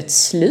något sätt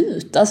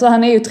slut. Alltså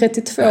han är ju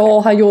 32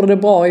 år, han gjorde det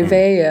bra i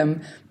VM.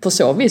 På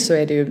så vis så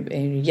är det ju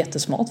en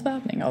jättesmart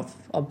värvning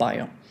av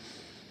Bayern.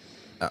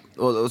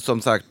 Ja, och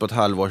som sagt, på ett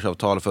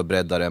halvårsavtal för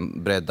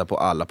bredda på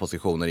alla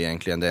positioner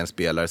egentligen. Det är en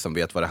spelare som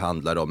vet vad det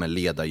handlar om, en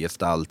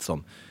ledargestalt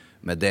som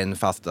med den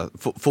fasta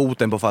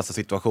foten på fasta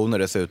situationer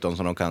dessutom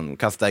som de kan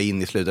kasta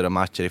in i slutet av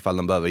matcher ifall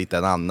de behöver hitta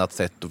ett annat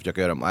sätt att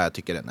försöka göra dem. Jag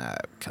tycker den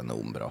är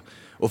kanonbra.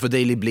 Och för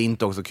Daley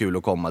Blind också kul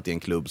att komma till en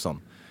klubb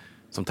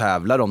som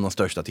tävlar om de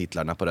största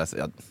titlarna på det.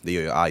 Ja, det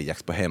gör ju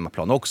Ajax på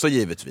hemmaplan också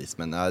givetvis,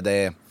 men det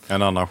är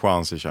en annan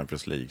chans i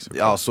Champions League. Såklart.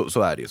 Ja,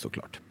 så är det ju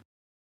såklart.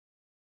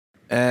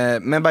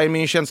 Men Bayern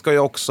München ska ju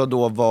också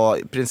då vara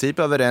i princip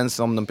överens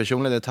om de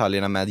personliga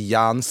detaljerna med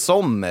Jan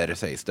Sommer,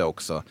 sägs det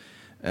också.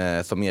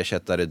 Som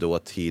ersättare då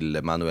till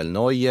Manuel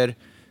Neuer.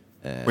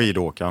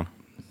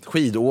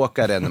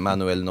 Skidåkaren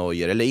Manuel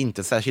Neuer, eller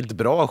inte särskilt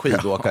bra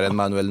skidåkaren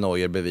Manuel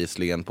Neuer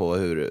bevisligen på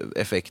hur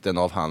effekten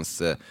av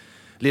hans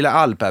lilla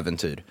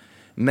alpäventyr.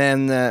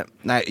 Men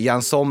nej,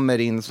 Jan Sommer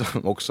in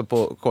också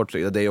på kort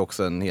sikt, det är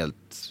också en helt,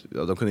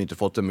 de kunde inte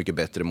fått en mycket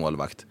bättre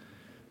målvakt.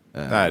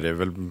 Nej, det är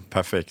väl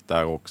perfekt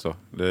där också.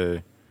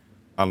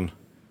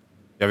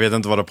 Jag vet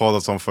inte vad det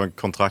pratas om för en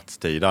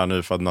kontraktstid där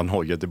nu, för att när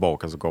Neuer är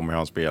tillbaka så kommer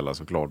han spela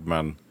såklart,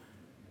 men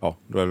ja,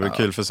 då är det väl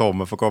kul för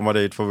Sommer för att komma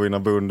dit för att vinna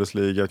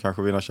Bundesliga,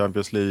 kanske vinna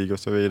Champions League och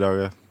så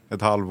vidare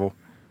ett halvår.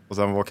 Och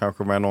sen var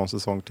kanske med någon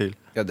säsong till.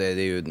 Ja, det är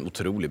ju en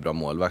otroligt bra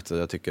målvakt, så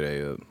jag tycker det är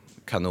ju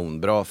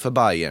kanonbra för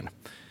Bayern.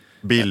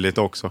 Billigt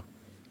också.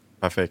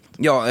 Perfekt.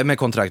 Ja, med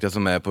kontraktet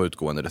som är på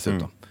utgående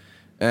dessutom.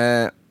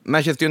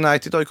 Manchester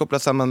United har ju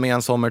kopplat samman med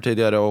Jan Sommer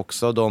tidigare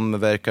också. De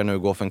verkar nu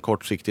gå för en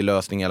kortsiktig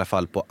lösning i alla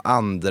fall på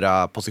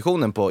andra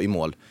positionen i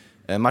mål.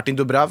 Martin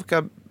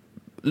Dubravka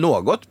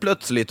något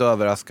plötsligt och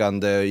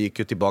överraskande gick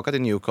ju tillbaka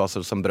till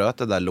Newcastle som bröt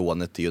det där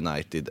lånet till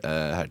United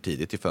här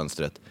tidigt i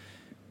fönstret.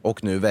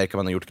 Och nu verkar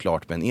man ha gjort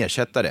klart med en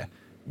ersättare.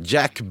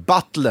 Jack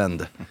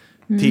Butland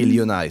till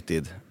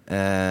United.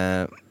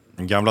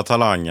 Den gamla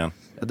talangen.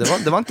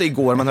 Det var inte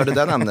igår man hörde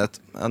det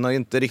namnet. Han har ju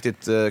inte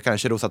riktigt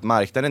kanske rosat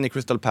marknaden i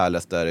Crystal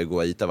Palace där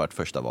Guaita varit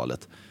första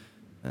valet.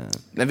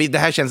 Men det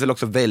här känns väl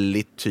också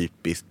väldigt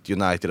typiskt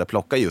United att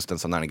plocka just en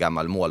sån här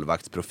gammal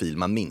målvaktsprofil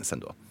man minns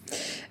ändå.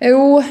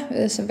 Jo,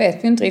 så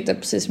vet vi inte riktigt,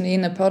 precis som ni är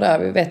inne på där.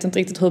 Vi vet inte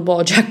riktigt hur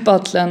bra Jack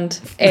Butland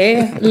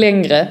är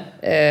längre.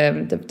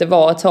 Det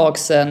var ett tag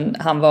sedan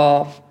han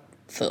var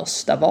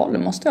första val. Det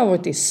måste ha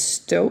varit i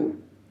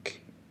Stoke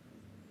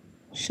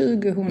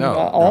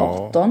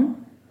 2018.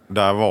 Ja.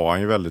 Där var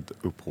han ju väldigt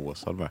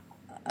upphåsad med.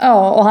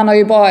 Ja, och han har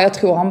ju bara, jag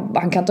tror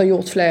han kan inte ha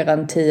gjort fler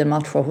än 10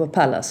 matcher för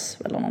Palace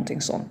eller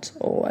någonting sånt.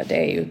 Och det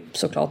är ju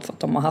såklart för att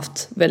de har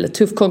haft väldigt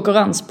tuff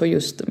konkurrens på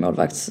just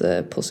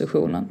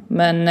målvaktspositionen.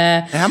 Men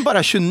är han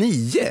bara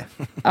 29?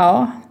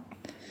 Ja,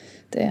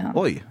 det är han.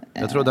 Oj,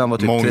 jag trodde han var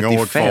typ många 35.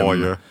 År kvar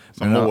ju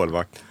som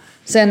målvakt.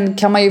 Sen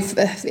kan man ju,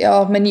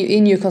 men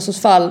i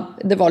Newcastles fall,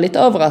 det var lite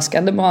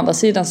överraskande. På andra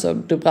sidan så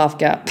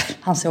Dubravka,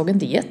 han såg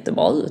inte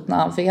jättebra ut när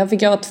han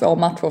fick göra 2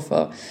 matcher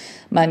för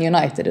Man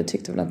United. Jag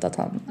tyckte väl inte att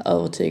han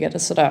övertygade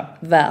sådär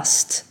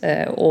värst.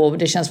 Och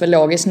det känns väl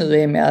logiskt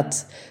nu i och med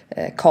att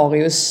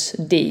Karius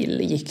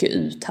deal gick ju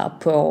ut här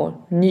på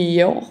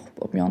nyår,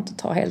 om jag inte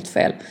tar helt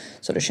fel.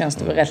 Så då känns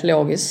det väl rätt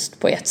logiskt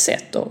på ett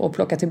sätt att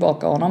plocka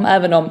tillbaka honom.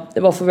 Även om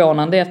det var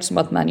förvånande eftersom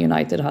att Man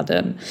United hade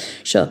en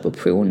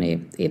köpoption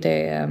i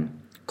det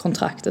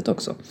kontraktet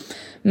också.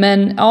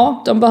 Men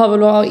ja, de behöver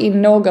väl ha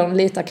in någon,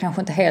 litar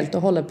kanske inte helt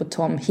och håller på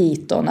Tom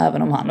Heaton,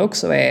 även om han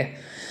också är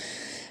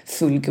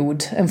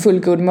en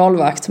fullgod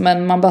målvakt.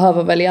 Men man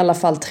behöver väl i alla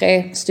fall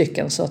 3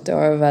 stycken, så att då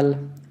är väl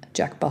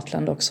Jack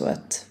Butland också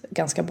ett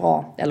ganska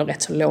bra, eller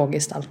rätt så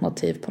logiskt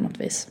alternativ på något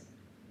vis.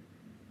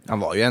 Han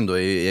var ju ändå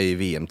i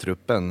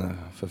VM-truppen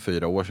för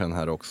 4 år sedan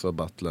här också,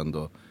 Butland.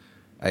 Och,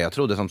 jag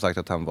trodde som sagt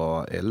att han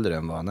var äldre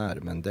än vad han är.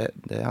 Men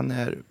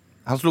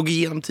han slog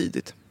igenom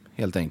tidigt,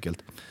 helt enkelt.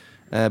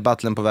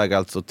 Butland på väg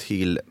alltså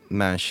till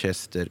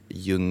Manchester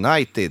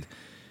United.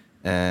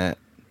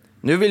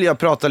 Nu vill jag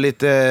prata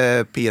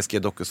lite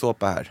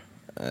PSG-dokusåpa här,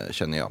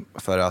 känner jag.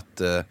 För att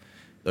det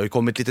har ju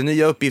kommit lite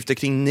nya uppgifter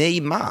kring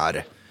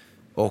Neymar.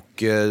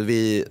 Och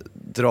vi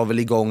drar väl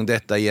igång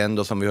detta igen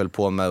då, som vi höll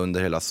på med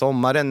under hela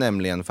sommaren.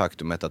 Nämligen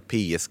faktumet att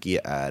PSG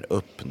är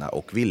öppna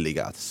och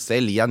villiga att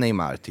sälja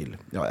Neymar till,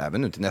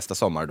 även nu till nästa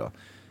sommar då.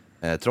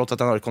 Trots att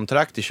han har ett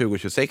kontrakt till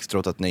 2026,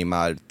 trots att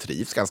Neymar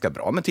trivs ganska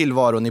bra med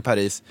tillvaron i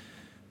Paris,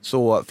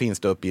 så finns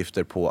det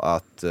uppgifter på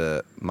att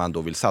man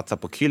då vill satsa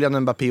på Kylian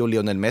Mbappé och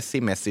Lionel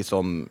Messi. Messi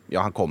som,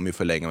 han kommer ju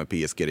förlänga med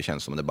PSG. Det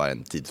känns som det bara är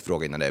en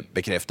tidsfråga innan det är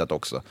bekräftat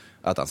också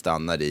att han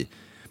stannar i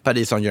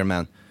Paris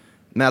Saint-Germain.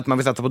 Men att man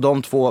vill satsa på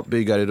de 2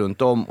 byggare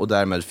runt om och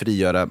därmed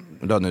frigöra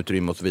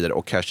löneutrymme och så vidare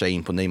och casha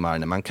in på Neymar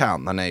när man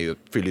kan. Han är ju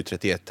fyller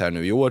 31 här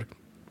nu i år.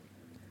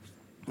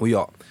 Och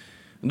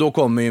då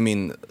kommer ju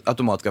min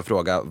automatiska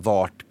fråga,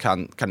 vart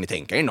kan ni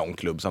tänka er någon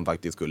klubb som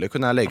faktiskt skulle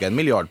kunna lägga 1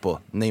 miljard på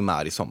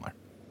Neymar i sommar?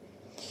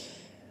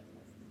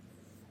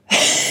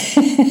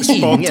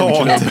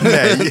 Spontant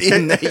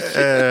nej.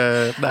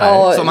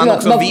 Ja, som man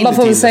också vill man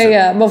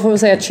får väl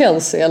säga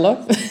Chelsea, eller?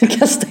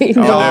 Kasta in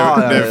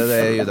det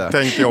är ju det.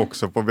 Tänkte jag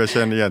också på, men jag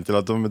känner egentligen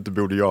att de inte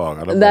borde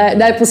göra det.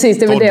 Nej, precis,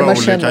 det är väl det man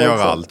känner kan också.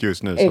 Göra allt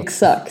just nu. Så.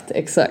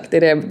 Exakt. Det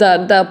är det.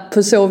 Där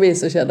på så vis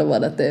så känner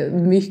man att det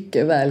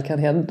mycket väl kan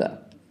hända.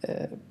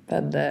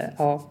 Men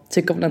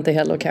tycker väl inte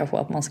heller kanske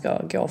att man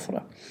ska gå för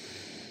det.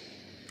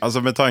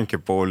 Alltså med tanke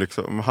på,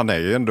 liksom, han är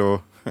ju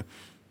ändå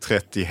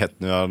 31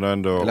 nu.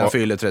 Han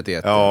fyller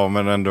 31. Ja,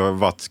 men ändå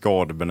varit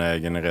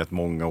skadebenägen i rätt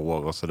många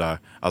år och sådär.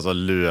 Alltså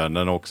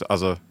lönen också.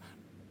 Alltså,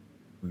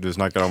 du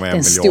snackar om 1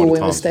 miljard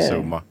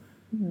transfersumma.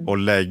 Och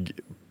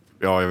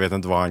jag vet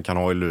inte vad han kan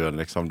ha i lön.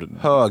 Liksom.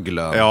 Hög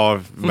lön. Ja,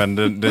 men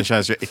den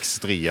känns ju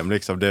extrem.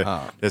 Liksom. Det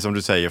är som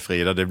du säger,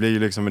 Frida. Det blir ju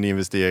liksom en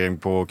investering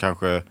på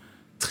kanske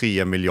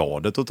 3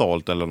 miljarder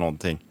totalt eller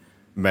någonting.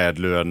 Med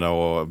löner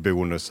och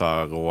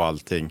bonusar och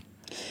allting.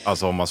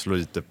 Alltså om man slår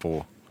lite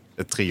på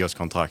ett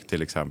 3-årskontrakt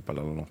till exempel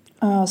eller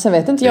något. Sen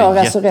vet inte jag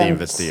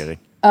jätteinvestering.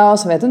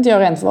 Så vet inte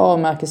jag rent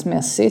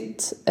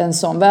varumärkesmässigt. En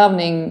sån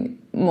värvning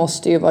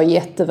måste ju vara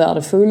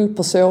jättevärdefull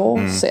på så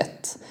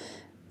sätt.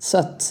 Så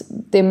att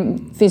det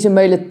finns ju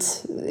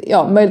möjligt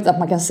att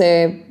man kan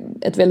se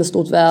ett väldigt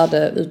stort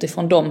värde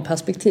utifrån de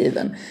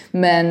perspektiven.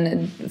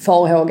 Men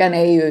farhågan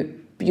är ju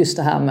just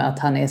det här med att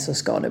han är så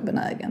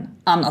skadebenägen.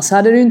 Annars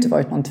hade det ju inte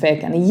varit någon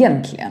tvekan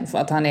egentligen. För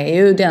att han är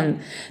ju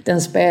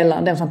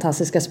den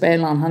fantastiska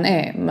spelaren han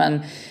är. Men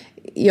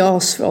jag har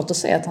svårt att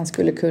säga att han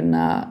skulle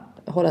kunna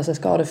hålla sig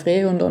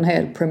skadefri under en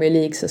hel Premier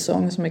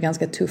League-säsong som är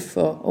ganska tuff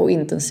och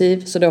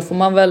intensiv. Så då får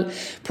man väl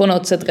på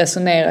något sätt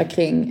resonera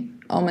kring,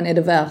 men är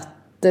det värt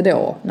det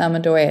då? Nej,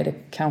 men då är det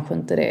kanske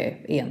inte det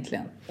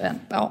egentligen. Men,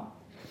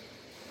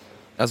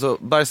 Alltså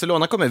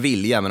Barcelona kommer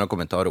vilja, men de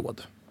kommer inte ha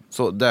råd.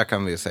 Så där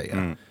kan vi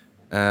säga.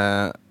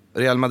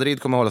 Real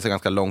Madrid kommer hålla sig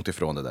ganska långt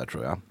ifrån det där,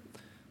 tror jag.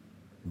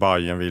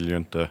 Bayern vill ju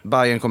inte.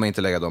 Bayern kommer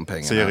inte lägga de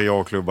pengarna. Serie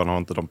A-klubbarna har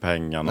inte de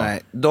pengarna.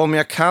 Nej, de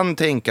jag kan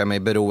tänka mig,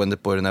 beroende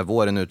på hur den här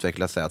våren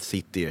utvecklas, är att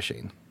City ger sig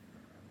in.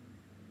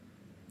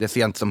 Det ser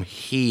jag inte som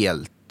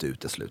helt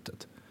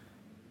uteslutet.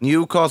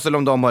 Newcastle,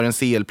 om de har en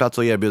CL-plats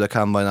och erbjuda,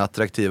 kan vara en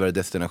attraktivare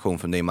destination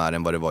för Neymar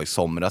än vad det var i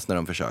somras när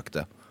de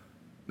försökte.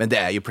 Men det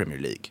är ju Premier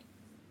League.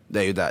 Det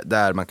är ju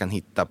där man kan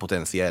hitta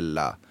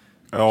potentiella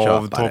köpare.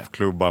 Av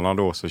toppklubbarna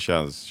då så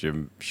känns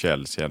ju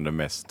Chelsea det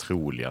mest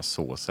troliga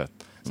så sett.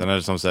 Sen är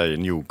det som säger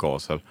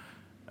Newcastle.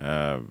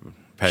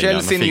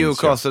 Chelsea,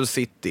 Newcastle,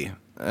 City.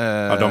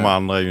 De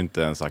andra är ju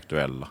inte ens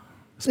aktuella.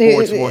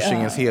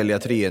 Sportswashingens heliga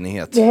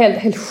treenighet. Det är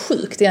helt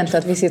sjukt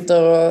egentligen att vi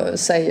sitter och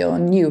säger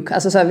Newcastle.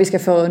 Alltså så här, vi ska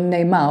få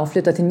Neymar och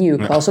flytta till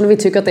Newcastle. Och vi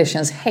tycker att det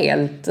känns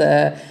helt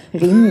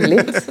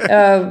rimligt.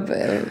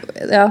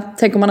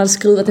 Tänk om man hade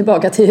skruvat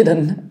tillbaka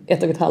tiden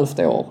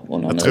 1,5 år.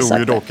 Jag tror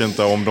ju dock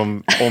inte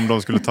om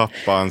de skulle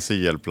tappa en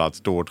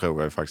CL-plats, då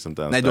tror jag faktiskt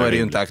inte ens. Nej, då är det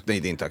ju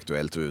inte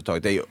aktuellt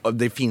överhuvudtaget.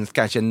 Det finns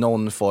kanske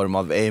någon form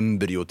av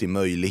embryo till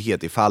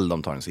möjlighet ifall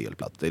de tar en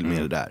CL-plats. Det är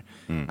mer det där.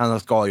 Han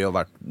ska ju ha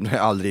varit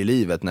aldrig i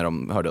livet när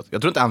de hörde.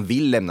 Jag tror inte han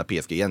vill lämna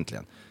PSG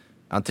egentligen.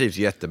 Han trivs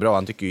jättebra.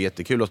 Han tycker ju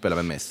jättekul att spela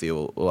med Messi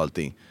och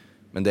allting.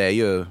 Men det är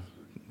ju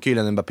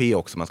Kylian Mbappé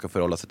också man ska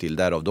förhålla sig till,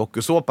 därav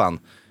dokusåpan.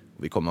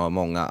 Vi kommer ha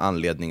många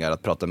anledningar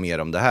att prata mer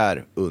om det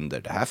här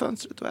under det här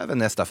fönstret och även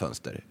nästa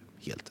fönster,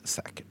 helt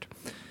säkert.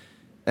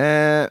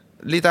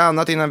 Lite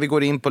annat innan vi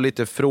går in på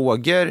lite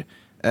frågor.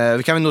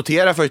 Vi kan väl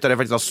notera först att det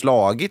faktiskt har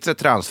slagits ett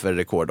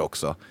transferrekord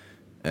också.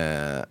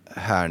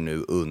 Här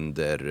nu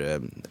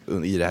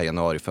i det här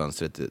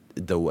januarifönstret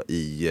då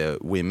i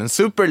Women's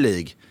Super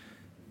League.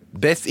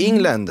 Beth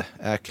England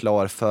är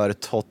klar för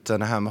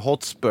Tottenham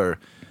Hotspur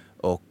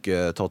och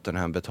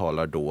Tottenham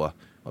betalar då,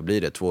 vad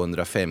blir det,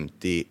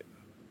 250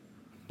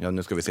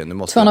 000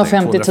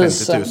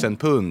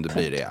 pund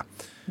blir det,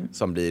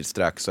 som blir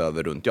strax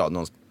över runt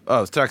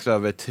strax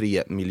över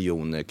 3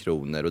 miljoner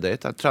kronor. Och det är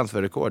ett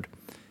transferrekord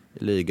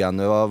i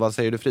ligan. Vad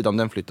säger du, Frida, om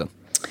den flytten?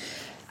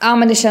 Ja,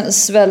 men det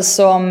känns väl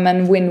som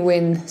en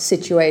win-win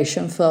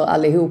situation för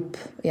allihop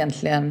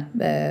egentligen.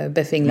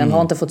 England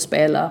har inte fått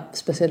spela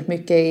speciellt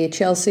mycket i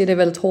Chelsea. Det är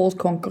väldigt hård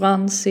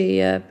konkurrens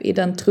i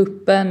den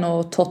truppen,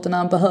 och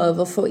Tottenham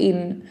behöver få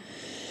in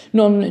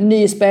någon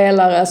ny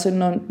spelare, alltså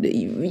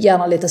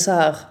gärna lite så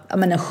här,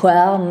 en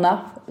stjärna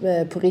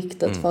på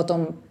riktigt för att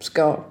de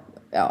ska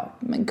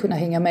kunna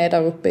hänga med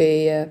där uppe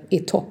i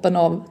toppen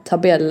av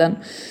tabellen.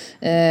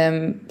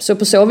 Så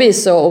på så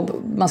vis, och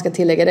man ska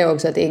tillägga det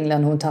också, att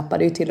England, hon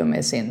tappade ju till och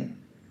med sin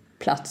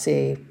plats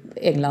i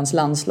Englands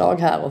landslag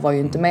här och var ju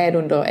inte med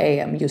under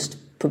EM just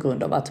på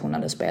grund av att hon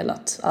hade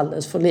spelat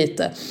alldeles för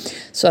lite.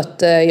 Så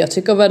att jag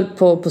tycker väl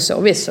på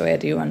så vis så är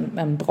det ju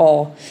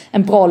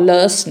en bra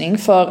lösning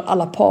för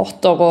alla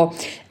parter, och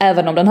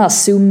även om den här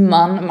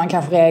summan, man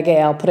kanske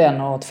reagerar på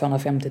den, och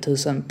 250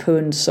 000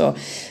 pund, så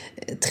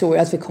tror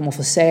jag att vi kommer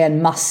få se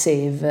en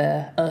massiv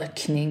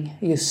ökning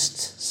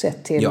just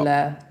sett till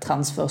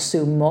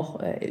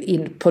transfersummor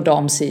in på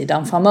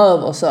damsidan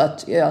framöver. Så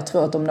att jag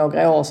tror att om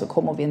några år så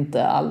kommer vi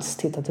inte alls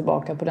titta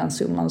tillbaka på den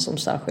summan som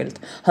särskilt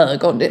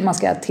hög. Och man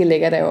ska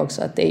tillägga det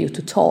också, att det är ju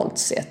totalt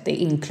sett, det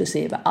är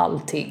inklusive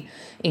allting,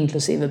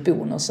 inklusive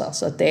bonusar.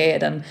 Så att det är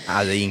den...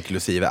 Ja, det är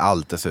inklusive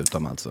allt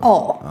dessutom alltså.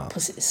 Ja,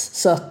 precis.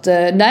 Så att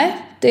nej,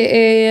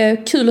 det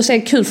är kul att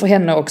se, kul för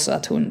henne också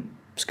att hon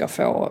ska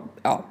få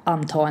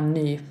anta en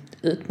ny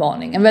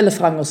utmaning. En väldigt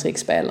framgångsrik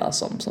spelare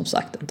som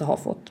sagt inte har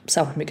fått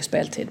särskilt mycket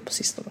speltid på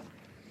sistone.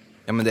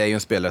 Ja, men det är ju en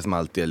spelare som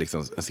alltid är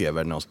liksom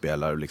sevärd när hon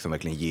spelar och liksom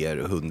verkligen ger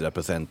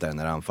 100% den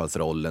här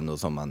anfallsrollen, och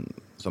som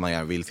man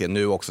gärna vill se.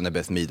 Nu också när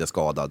Besmid är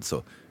skadad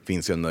så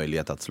finns ju en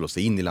möjlighet att slå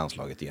sig in i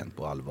landslaget igen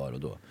på allvar, och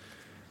då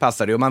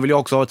passar det. Och man vill ju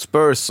också ha ett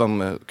Spurs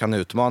som kan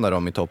utmana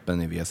dem i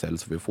toppen i VSL,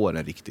 så vi får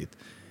en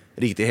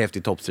riktigt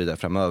häftig toppstrid där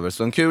framöver.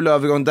 Så en kul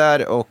övergång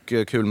där, och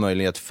kul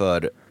möjlighet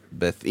för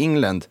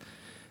England.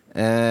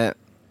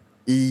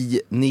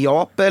 I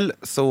Neapel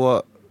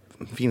så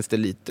finns det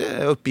lite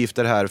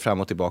uppgifter här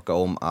fram och tillbaka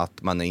om att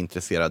man är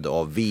intresserad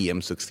av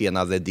VM-succén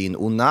Azedin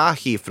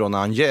Onahi från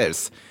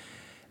Angers.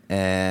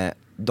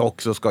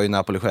 Dock så ska ju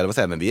Napoli själva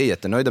säga, men vi är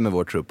jättenöjda med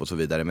vår trupp och så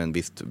vidare, men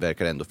visst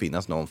verkar det ändå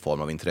finnas någon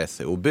form av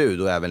intresse och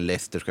bud, och även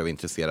Leicester ska vara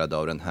intresserade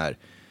av den här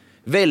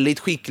väldigt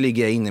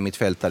skickliga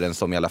innermittfältaren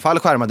som i alla fall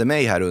skärmade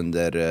mig här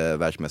under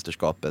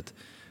världsmästerskapet.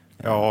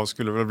 Ja,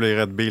 skulle väl bli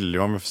rätt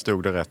billig om jag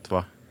förstod det rätt,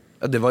 va?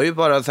 Ja, det var ju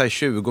bara så här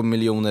 20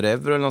 miljoner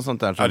euro eller något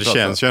sånt där. Ja, det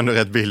känns ju ändå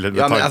rätt billigt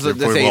med tanke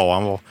på hur bra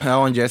han var. Ja,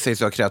 och Jess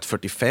sägs ju ha krävt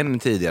 45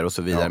 tidigare och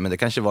så vidare, men det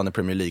kanske var när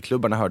Premier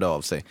League-klubbarna hörde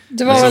av sig.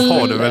 Det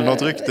var väl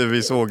något rykte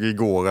vi såg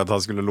igår att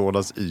han skulle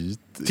lånas ut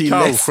till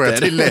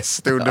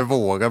Leicester under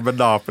våren, men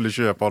Napoli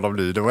köper honom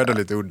nu. Det var ändå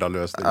lite udda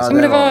lösning. Ja,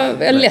 men det var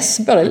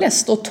både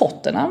Leicester och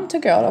Tottenham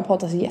tycker jag det har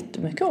pratats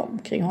jättemycket om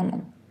kring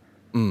honom.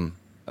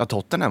 Ja,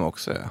 Tottenham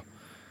också, ja.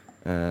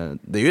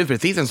 Det är ju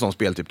precis en sån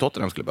speltyp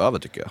Tottenham skulle behöva,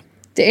 tycker jag.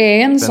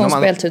 Det är en sån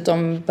speltyp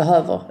de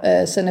behöver.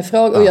 Sen är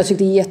frågan, och jag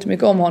tyckte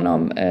jättemycket om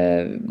honom,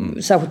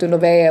 särskilt under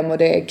VM, och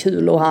det är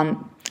kul, och han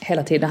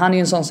hela tiden, han är ju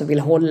en sån som vill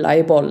hålla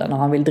i bollen och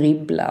han vill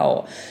dribbla,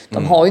 och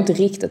de har ju inte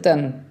riktigt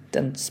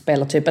den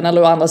spelartypen,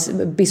 eller andra,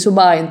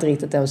 Bissouma är inte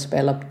riktigt den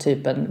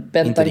spelartypen,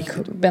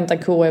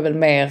 Bentancur är väl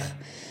mer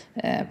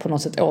på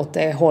något sätt åt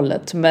det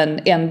hållet, men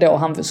ändå,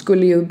 han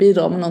skulle ju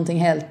bidra med någonting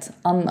helt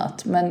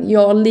annat. Men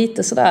jag är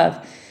lite sådär,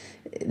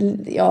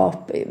 jag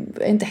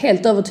är inte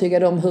helt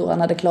övertygad om hur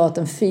han hade klarat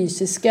den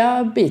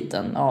fysiska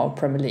biten av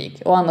Premier League.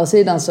 Å andra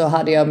sidan så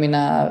hade jag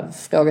mina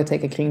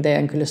frågetecken kring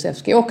Dejan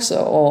Kulusevski också,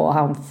 och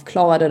han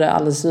klarade det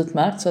alldeles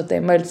utmärkt, så att det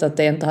är möjligt att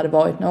det inte hade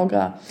varit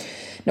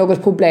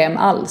något problem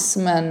alls.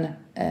 Men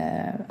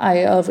i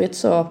övrigt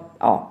så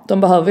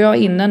de behöver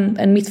ju in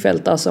en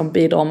mittfältare som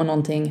bidrar med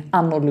någonting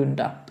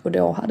annorlunda, och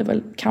då hade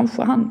väl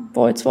kanske han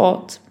varit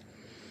svaret.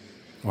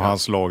 Och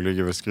hans lag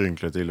ligger väl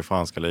skrynkligt till i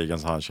franska ligan,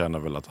 så han känner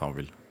väl att han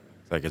vill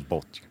säkert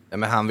bort. Ja,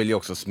 men han vill ju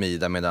också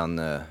smida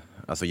medan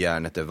alltså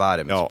järnet är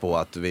varmt på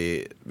att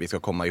vi ska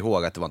komma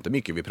ihåg att det var inte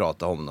mycket vi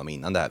pratade om honom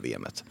innan det här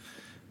VMet.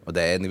 Och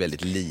det är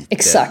väldigt lite.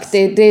 Exakt,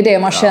 det är det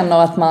man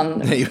känner att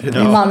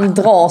man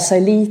drar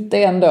sig lite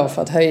ändå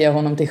för att höja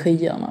honom till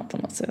skyarna på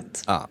något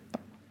sätt. Ja.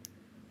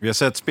 Vi har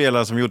sett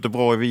spelare som gjort det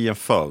bra i VM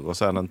förr och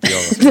sen inte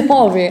göra så. Det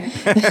har vi.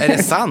 Är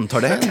det sant?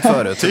 Har det hänt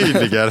förut?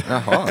 Tydligen.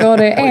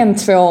 Både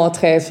 1, 2,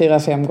 3, 4,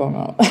 5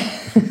 gånger.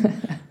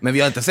 Men vi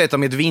har inte sett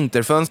dem i ett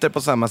vinterfönster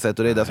på samma sätt,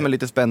 och det är det som är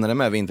lite spännande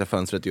med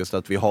vinterfönstret, just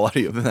att vi har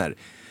ju den här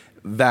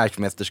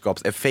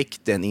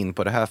världsmästerskapseffekten in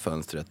på det här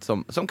fönstret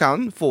som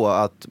kan få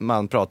att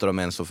man pratar om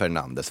Enzo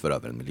Fernandez för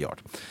över 1 miljard.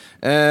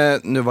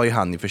 Nu var ju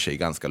han i och för sig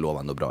ganska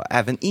lovande och bra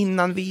även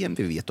innan VM,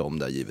 vi vet om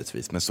det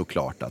givetvis, men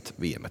såklart att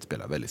VMet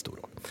spelar väldigt stor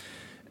roll.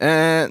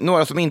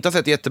 Några som inte har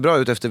sett jättebra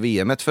ut efter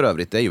VMet för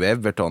övrigt är ju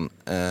Everton.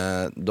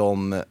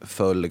 De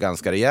föll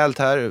ganska rejält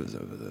här.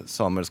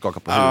 Samuel skakar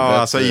på huvudet. Ja,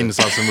 alltså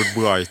insatsen mot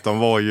Brighton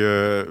var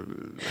ju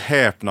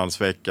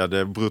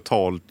häpnadsväckande,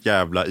 brutalt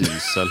jävla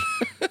usel.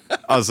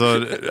 Alltså,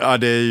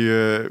 det är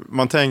ju,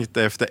 man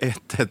tänkte efter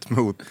 1-1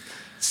 mot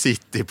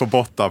City på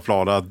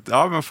bortaplan. Att,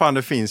 ja, men fan,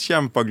 det finns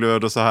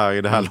kämpaglöd och så här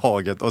i det här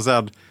laget. Och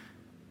sen,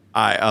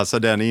 nej, alltså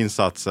den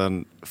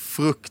insatsen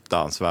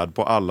fruktansvärd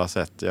på alla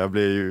sätt. Jag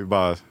blir ju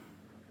bara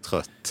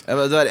trött.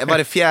 Var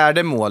det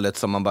fjärde målet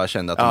som man bara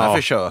kände att de här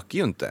försöker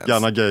ju inte ens.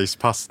 Janna Gays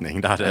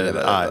passning.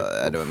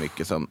 Det var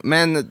mycket som.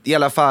 Men i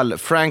alla fall,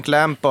 Frank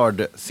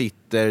Lampard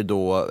sitter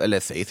då, eller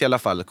sägs i alla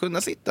fall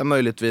kunna sitta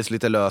möjligtvis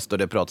lite löst och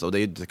det pratas. Och det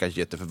är ju kanske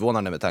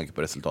jätteförvånande med tanke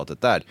på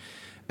resultatet där.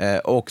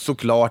 Och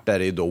såklart är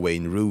det ju då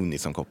Wayne Rooney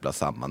som kopplas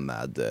samman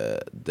med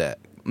det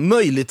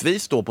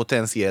möjligtvis då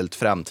potentiellt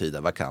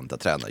framtida vakanta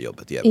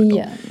tränarjobbet i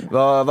Everton.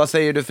 Vad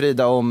säger du,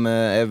 Frida, om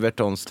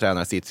Evertons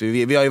tränarsits?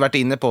 Vi har ju varit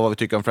inne på vad vi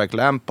tycker om Frank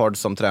Lampard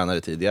som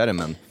tränare tidigare,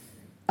 men...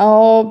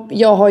 Ja,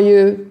 jag har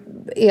ju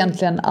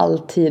egentligen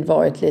alltid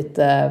varit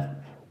lite...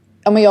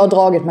 Ja, men jag har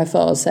dragit mig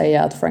för att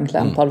säga att Frank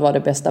Lampard var det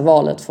bästa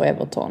valet för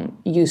Everton.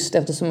 Just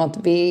eftersom att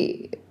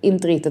vi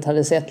inte riktigt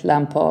hade sett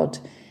Lampard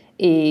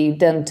i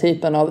den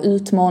typen av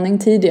utmaning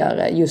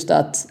tidigare. Just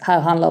att här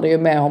handlar det ju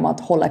mer om att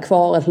hålla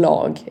kvar ett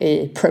lag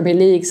i Premier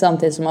League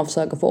samtidigt som man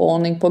försöker få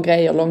ordning på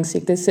grejer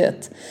långsiktigt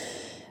sett.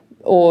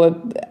 Och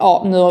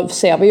ja, nu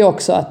ser vi ju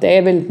också att det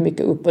är väldigt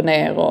mycket upp och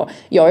ner. Och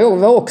jag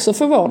var också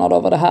förvånad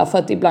över det här, för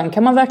att ibland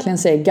kan man verkligen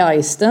se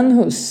geisten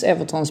hos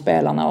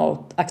Everton-spelarna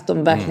och att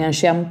de verkligen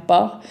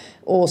kämpar.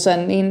 Och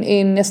sen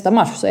i nästa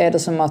match så är det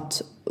som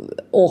att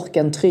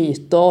orken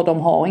tryter.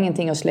 De har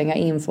ingenting att slänga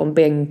in från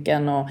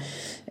bänken och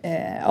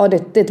ja,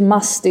 det är ett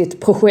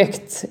mastigt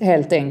projekt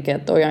helt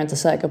enkelt, och jag är inte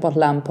säker på att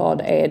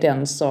Lampard är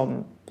den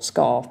som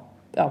ska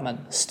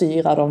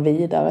styra dem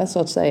vidare så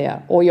att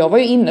säga. Och jag var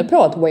ju inne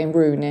på att Wayne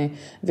Rooney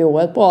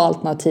vore ett bra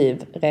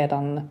alternativ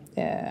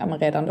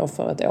redan då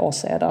för ett år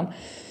sedan.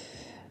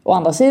 Å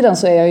andra sidan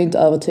så är jag ju inte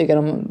övertygad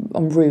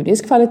om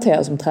Rooneys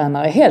kvaliteter som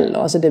tränare heller.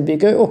 Alltså det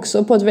bygger ju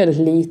också på ett väldigt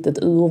litet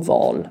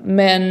urval.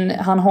 Men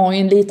han har ju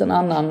en liten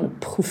annan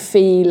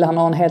profil, han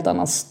har en helt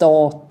annan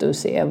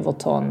status i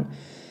Everton.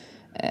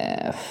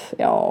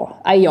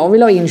 Jag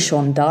vill ha in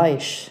Sean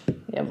Dyche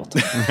i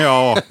Everton.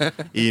 Ja,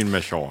 in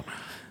med Sean.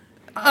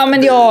 Ja,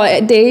 men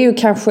det är ju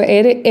kanske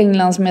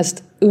Englands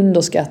mest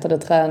underskattade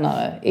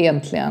tränare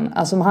egentligen.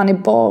 Alltså han är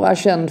bara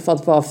känd för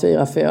att vara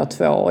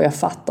 4-4-2 och jag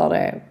fattar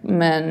det.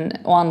 Men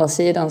å andra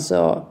sidan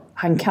så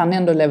han kan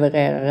ändå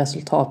leverera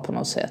resultat på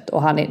något sätt.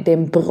 Och det är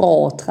en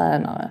bra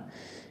tränare.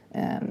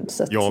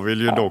 Så att, jag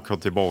vill ju dock ha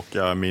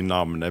tillbaka min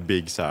namn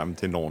Big Sam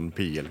till någon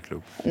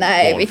PL-klubb.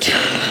 Nej,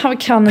 vi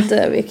kan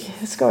inte.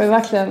 Ska vi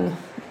verkligen...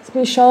 Ska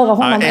vi köra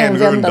honom en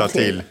vända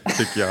till,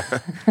 tycker jag.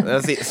 Jag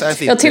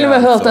har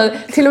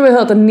till och med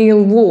hört att Neil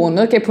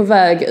Warnock är på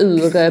väg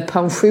ur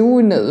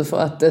pension nu för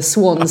att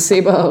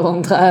Swansea behöver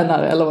en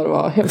tränare eller vad det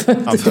var.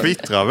 Han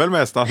twittrar väl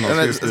mest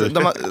annars.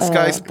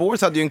 Sky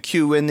Sports hade ju en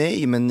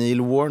Q&A med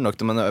Neil Warnock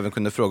där man även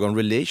kunde fråga om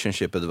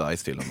relationship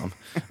advice till honom.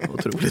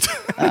 Otroligt.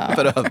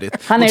 För övrigt.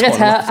 Han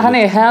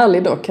är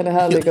härlig dock. Han är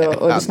härlig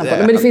att lyssna på.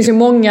 Men det finns ju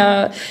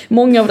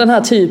många av den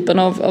här typen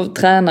av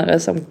tränare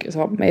som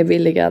är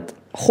villiga att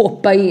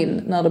hoppa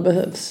in när det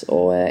behövs.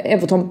 Och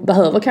Everton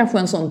behöver kanske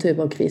en sån typ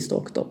av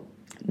krisdoktor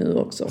nu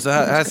också. Så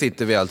här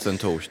sitter vi alltså en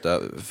torsdag.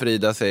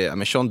 Frida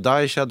säger att Sean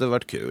Dyche hade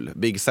varit kul.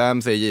 Big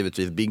Sam säger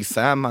givetvis Big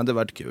Sam hade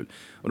varit kul.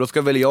 Och då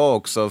ska väl jag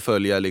också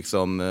följa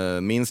liksom,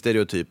 min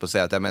stereotyp och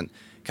säga att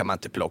kan man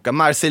inte plocka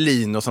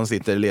Marcelino som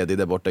sitter ledig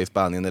där borta i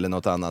Spanien eller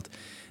något annat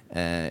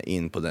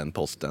in på den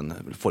posten.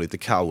 Få lite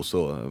kaos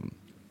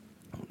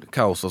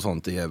och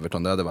sånt i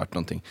Everton. Det hade varit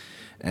någonting.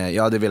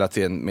 Jag hade velat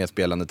se en mer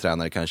spelande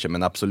tränare kanske,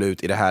 men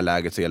absolut i det här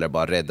läget så gäller det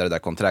bara att rädda det där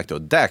kontraktet,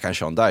 och där kan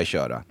Sean Dyche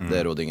köra.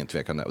 Det råder ingen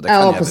tvekan.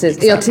 Ja,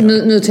 precis.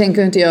 Nu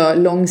tänker inte jag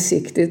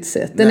långsiktigt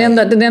sett.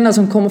 Den enda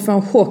som kommer få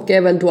en chock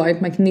är väl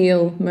Dwight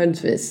McNeil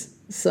möjligtvis,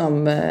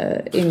 som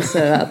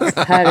inser att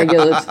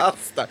herregud,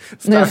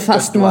 nu är jag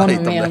fast med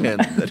honom igen.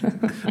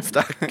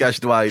 Stackars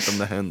Dwight om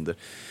det händer.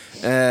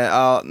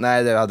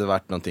 Det hade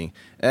varit någonting.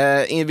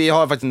 Vi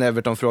har faktiskt en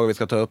Everton-fråga vi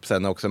ska ta upp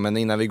sen också, men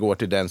innan vi går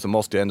till den så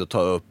måste jag ändå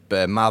ta upp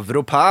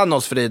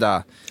Mavropanos,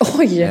 Frida.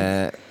 Oj!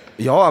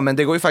 Ja, men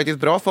det går ju faktiskt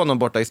bra för honom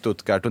borta i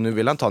Stuttgart och nu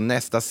vill han ta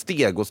nästa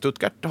steg, och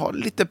Stuttgart har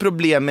lite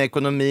problem med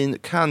ekonomin,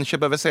 kanske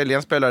behöver sälja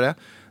en spelare.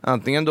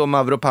 Antingen då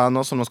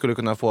Mavropanos som de skulle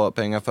kunna få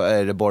pengar för,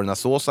 eller Borna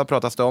Sosa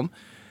pratas det om.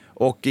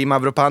 Och i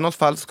Mavropanos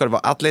fall ska det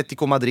vara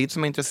Atletico Madrid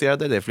som är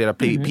intresserade. Det är flera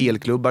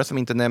PL-klubbar som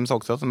inte nämns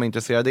också som är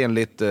intresserade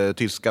enligt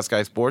tyska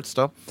Sky Sports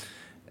då.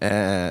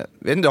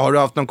 Vet inte, har du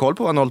haft någon koll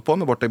på vad han hållit på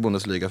med borta i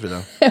Bundesliga,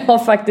 Frida? Ja,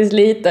 faktiskt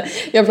lite.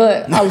 Det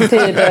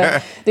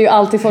är ju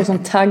alltid folk som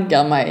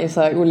taggar mig i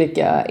så här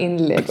olika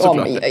inlägg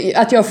om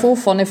att jag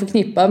fortfarande är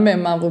förknippad med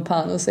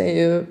Mavropanos är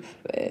ju,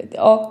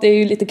 det är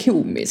ju lite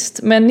komiskt.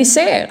 Men ni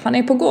ser, han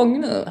är på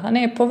gång nu. Han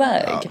är på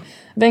väg. Ja.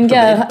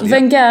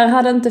 Wenger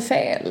hade inte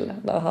fel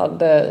när han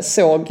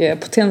såg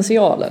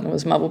potentialen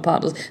hos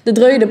Mavropanos. Det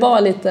dröjde bara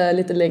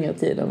lite längre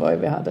tid än vad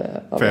vi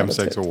hade.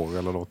 5-6 år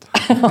eller något.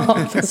 Ja,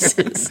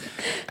 precis.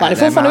 Han är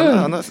fortfarande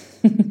ung.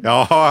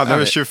 Ja,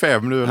 han är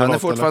 25 nu. Han är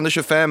fortfarande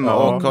 25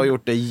 och har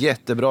gjort det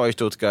jättebra i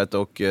Stuttgart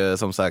och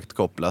som sagt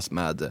kopplas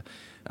med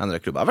andra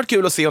klubbar. Det har varit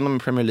kul att se honom i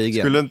Premier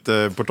League. Skulle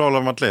inte, på tal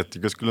om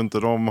Atletico, skulle inte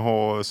de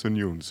ha Sun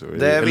Jun-so i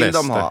det vill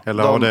Leicester? De ha.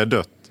 Eller har det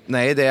dött?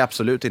 Nej, det är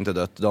absolut inte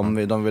dött.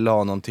 De vill ha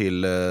honom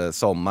till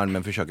sommaren,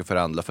 men försöker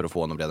förhandla för att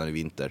få honom redan i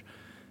vinter.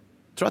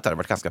 Jag tror att det hade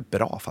varit ganska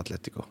bra för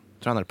Atletico.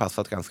 Jag tror han hade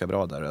passat ganska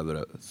bra där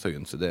över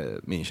Sun, så det är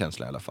min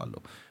känsla i alla fall. Då.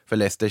 För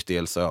Leicesters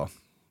del så,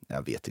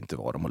 jag vet inte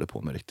vad de håller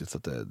på med riktigt, så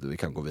att vi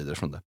kan gå vidare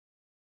från det.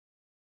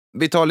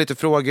 Vi tar lite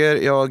frågor.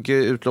 Jag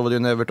utlovade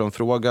en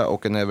Everton-fråga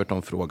och en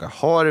Everton-fråga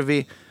har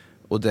vi.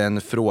 Och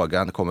den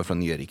frågan kommer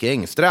från Erik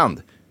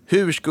Engstrand.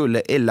 Hur skulle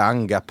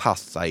Elanga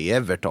passa i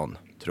Everton,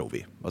 tror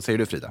vi? Vad säger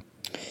du, Frida?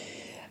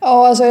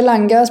 Ja, alltså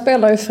Elanga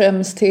spelar ju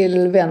främst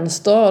till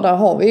vänster. Där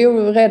har vi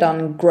ju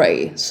redan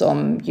Gray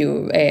som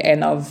ju är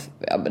en av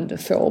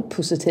få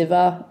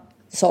positiva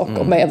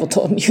saker med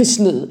Everton just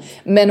nu.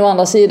 Men å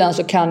andra sidan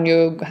så kan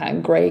ju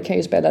Gray kan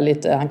ju spela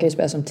lite, han kan ju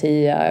spela som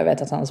 10. Jag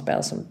vet att han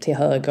spelar som till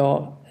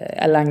höger.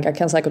 Elanga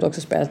kan säkert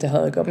också spela till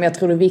höger. Men jag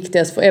tror det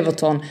viktigaste för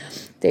Everton,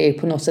 det är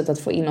på något sätt att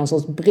få in någon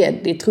sorts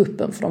bredd i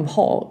truppen, för de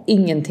har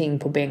ingenting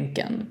på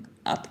bänken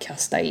att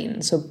kasta in.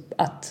 Så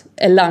att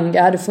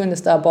Elanga hade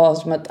funnits där bara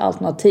som ett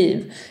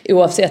alternativ,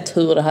 oavsett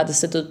hur det hade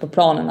sett ut på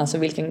planen, alltså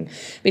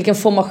vilken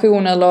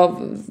formation eller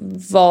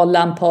vad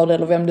Lampard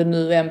eller vem det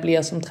nu än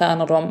blir som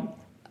tränar dem,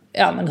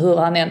 ja, men hur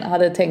han än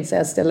hade tänkt sig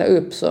att ställa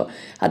upp, så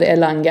hade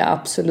Elanga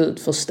absolut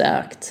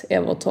förstärkt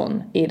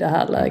Everton i det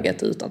här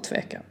läget utan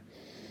tvekan.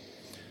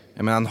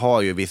 Ja, men han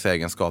har ju vissa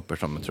egenskaper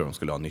som jag tror de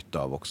skulle ha nytta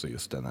av också,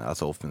 just den här,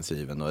 alltså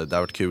offensiven. Och det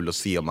har varit kul att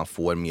se om man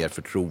får mer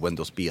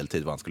förtroende och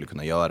speltid, vad han skulle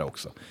kunna göra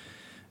också.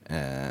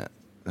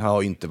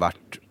 Har ju inte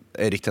varit,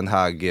 Erik Ten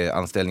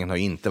Hag-anställningen har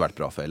inte varit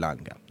bra för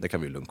Elanga. Det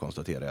kan vi lugnt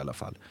konstatera i alla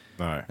fall.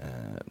 Nej.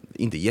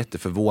 Inte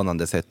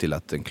jätteförvånande sett till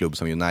att en klubb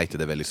som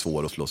United är väldigt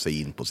svår att slå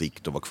sig in på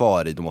sikt och vara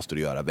kvar i. Då måste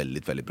du göra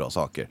väldigt, väldigt bra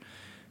saker.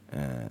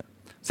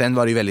 Sen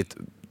var det ju väldigt,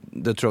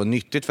 det tror jag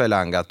nyttigt för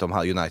Elanga att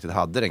United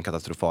hade den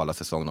katastrofala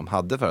säsong de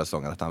hade förra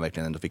säsongen. Att han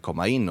verkligen ändå fick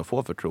komma in och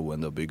få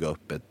förtroende och bygga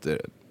upp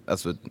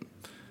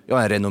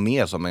en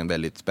renommé som en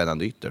väldigt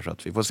spännande ytter. Så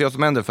att vi får se vad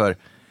som händer för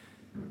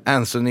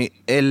Anthony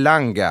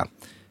Elanga.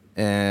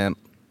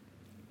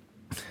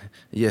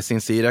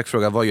 Jessin Sirak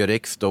frågar, vad gör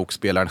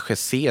Stoke-spelaren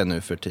Jesse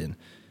nu för tiden?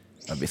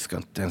 Ja, vi ska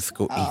inte ens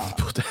gå in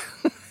på det.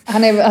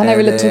 Han är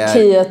väl i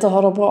Turkiet och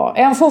har det bra.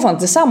 Är han fortfarande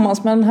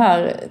tillsammans med den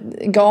här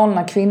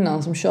galna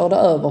kvinnan som körde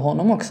över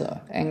honom också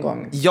en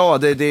gång? Ja,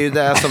 det är ju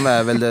det som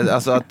är väl det,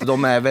 alltså att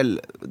de är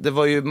väl, det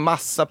var ju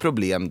massa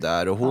problem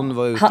där och hon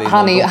var ute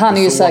han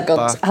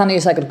är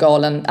ju säkert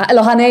galen,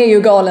 eller han är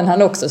ju galen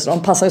han också, så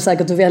de passar ju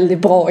säkert väldigt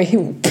bra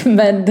ihop,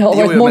 men det har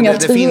varit många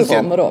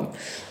turer med dem.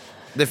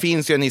 Det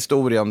finns ju en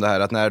historia om det här,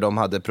 att när de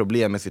hade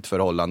problem med sitt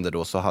förhållande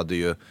då, så hade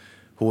ju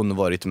hon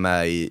varit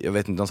med i, jag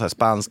vet inte, någon sån här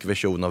spansk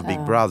version av Big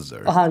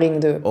Brother. Och han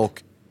ringde upp.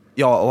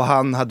 Och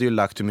han hade ju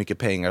lagt hur mycket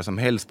pengar som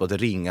helst på att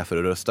ringa för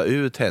att rösta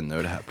ut henne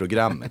ur det här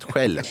programmet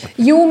själv.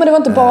 Jo, men det var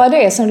inte bara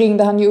det. Sen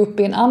ringde han ju upp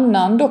i en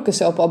annan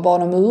dokusåpa och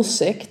bad om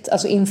ursäkt.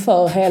 Alltså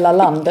inför hela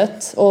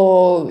landet.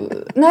 Och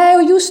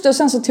just det. Och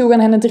sen så tog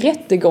han henne till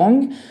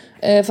rättegång.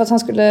 För att han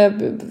skulle,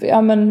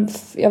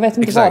 jag vet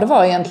inte vad det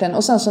var egentligen.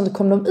 Och sen så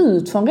kom de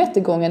ut från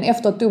rättegången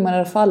efter att domen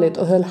hade fallit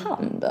och höll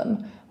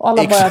handen. Och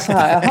alla började så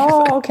här,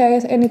 jaha,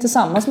 okej, är ni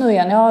tillsammans nu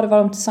igen? Ja, det var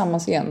de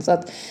tillsammans igen. Så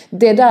att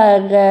det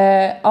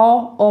där,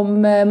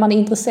 om man är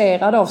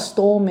intresserad av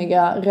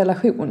stormiga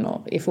relationer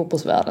i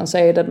fotbollsvärlden, så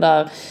är det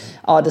där,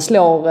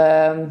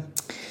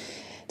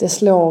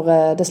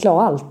 det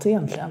slår allt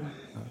egentligen.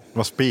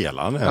 Vad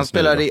spelar han? Han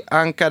spelar i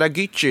Ankara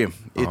Gücü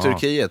i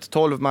Turkiet.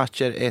 12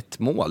 matcher, 1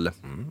 mål.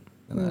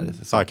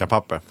 Starka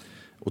papper.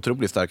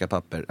 Otroligt starka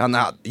papper. Han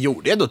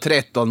gjorde ändå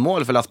 13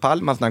 mål för Las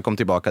Palmas när han kom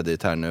tillbaka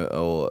dit här nu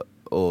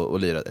och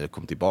lirade, eller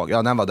kom tillbaka.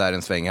 Ja, när han var där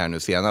en sväng här nu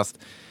senast.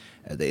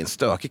 Det är en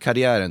stökig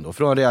karriär ändå.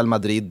 Från Real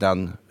Madrid,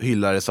 han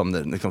hyllade som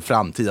den liksom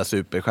framtida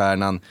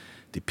superstjärnan,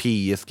 till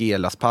PSG,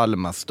 Las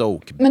Palmas,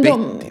 Stoke,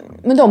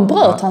 men de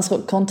bröt hans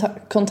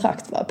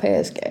kontrakt, va,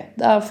 PSG.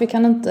 Där fick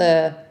han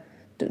inte.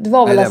 Det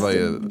var väl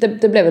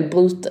det blev väl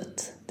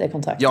brutet, det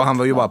kontraktet. Ja, han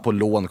var ju bara på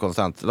lån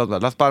konstant.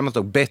 Las Palmas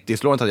och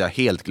Betis-lånet hade jag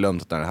helt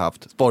glömt att han hade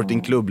haft.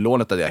 Sporting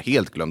Club-lånet hade jag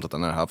helt glömt att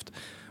han hade haft.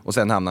 Och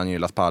sen hamnade han ju i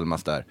Las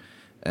Palmas där.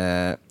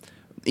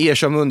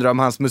 Som undrar om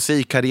hans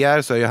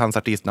musikkarriär, så är ju hans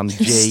artistnamn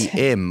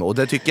JM. Och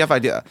det tycker jag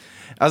faktiskt,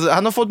 alltså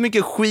han har fått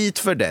mycket skit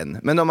för den.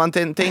 Men om man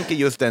tänker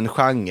just den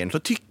genren, så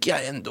tycker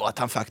jag ändå att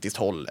han faktiskt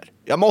håller.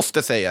 Jag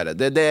måste säga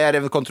det. Det är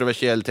en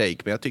kontroversiell take,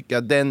 men jag tycker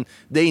att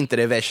det är inte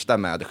det värsta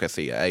med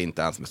Jesse, är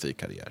inte hans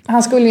musikkarriär.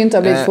 Han skulle ju inte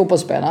ha blivit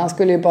fotbollsspelare. Han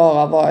skulle ju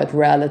bara vara ett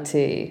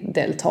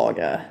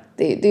reality-deltagare.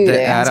 Det är ju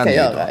det han ska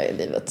göra i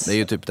livet. Det är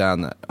ju typ det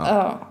han är.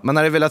 Ja. Man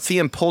hade velat se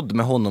en podd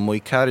med honom och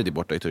Icardi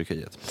borta i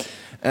Turkiet.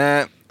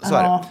 Så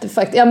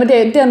är det. Men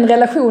den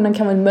relationen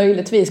kan väl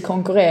möjligtvis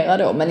konkurrera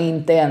då, men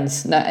inte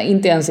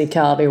ens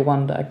Icardi och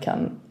Wanda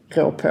kan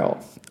rå på.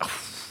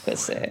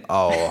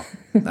 Ja,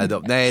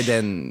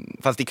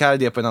 fast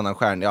Icardi är på en annan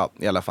stjärna, ja,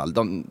 i alla fall.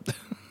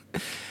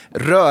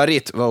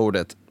 Rörigt var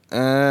ordet.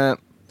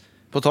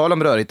 På tal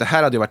om rörigt, det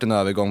här hade ju varit en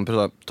övergång.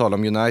 På tal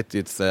om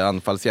Uniteds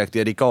anfallsjakt.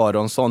 Erik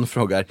Aronsson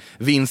frågar,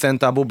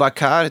 Vincent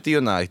Aboubakar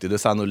till United, det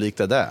sannolikt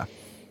är det?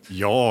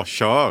 Ja,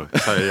 kör,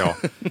 säger jag.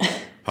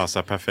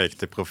 Passar perfekt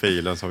till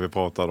profilen som vi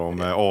pratade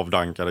om,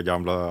 avdankade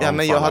gamla anfallare.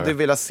 Men jag hade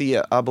velat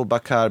se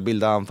Aboubakar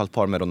bilda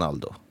anfallspar med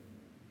Ronaldo.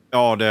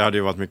 Ja, det hade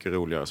ju varit mycket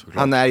roligare såklart.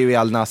 Han är ju i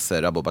Al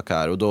Nassr,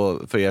 Aboubakar, och då,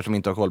 för er som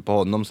inte har koll på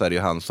honom, så är det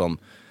ju han som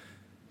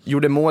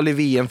gjorde mål i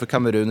VM för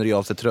Kamerun, rev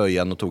av sig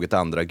tröjan och tog ett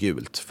andra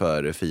gult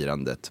för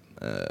firandet.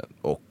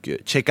 Och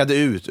checkade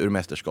ut ur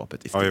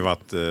mästerskapet. Har ju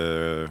varit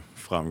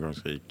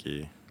framgångsrik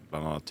i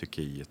bland annat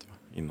Turkiet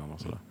innan och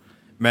sådär.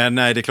 Men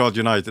nej, det är klart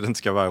United inte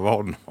ska värva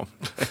honom.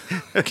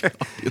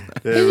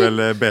 Det är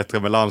väl bättre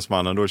med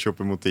landsmannen då,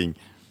 köper mot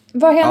ting.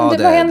 Vad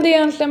hände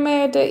egentligen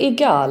med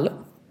Igal?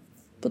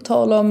 På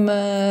tal om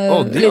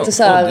lite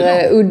så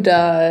här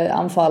udda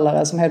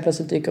anfallare som helt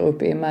plötsligt dyker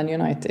upp i Man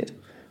United.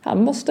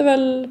 Han måste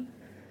väl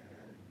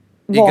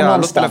vara Igal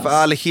någonstans. spelar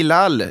för Al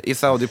Hilal i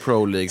Saudi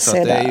Pro League. Så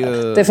att det är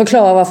ju... Det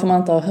förklarar varför man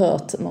inte har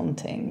hört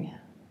någonting.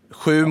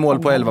 7 mål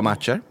på 11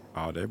 matcher.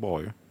 Ja, det är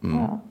bra ju.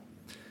 Ja.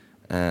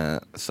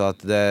 Så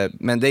att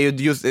men det är ju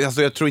just,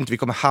 alltså jag tror inte vi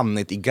kommer hamna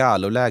i ett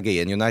Igalo-läge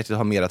igen. United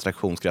har mer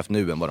attraktionskraft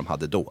nu än vad de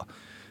hade då.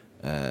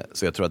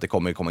 Så jag tror att det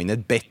kommer komma in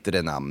ett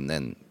bättre namn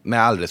än,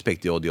 med all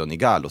respekt till Odion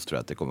Igalo, så tror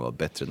jag att det kommer vara ett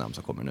bättre namn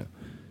som kommer nu.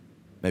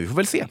 Men vi får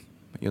väl se.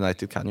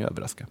 United kan ju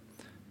överraska.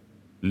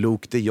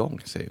 Luke de Jong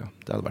säger jag.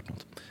 Det hade varit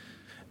något.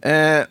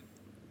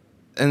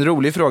 En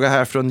rolig fråga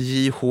här från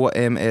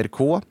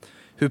JHMRK.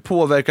 Hur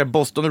påverkar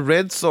Boston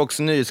Red Sox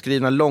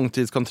nyskrivna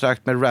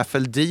långtidskontrakt med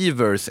Rafael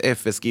Devers,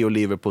 FSG och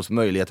Liverpools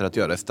möjligheter att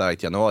göra ett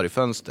starkt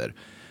januarifönster?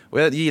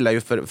 Och jag gillar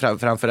ju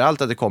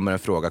framförallt att det kommer en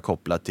fråga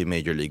kopplad till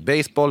Major League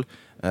Baseball.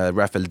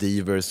 Rafael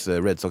Devers,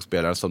 Red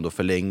Sox-spelaren som då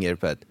förlänger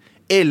på ett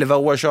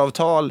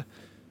 11-årsavtal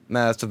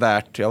med så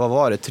värt, vad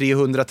var det,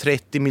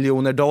 $330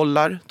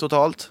 miljoner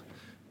totalt.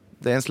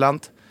 Det är en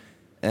slant.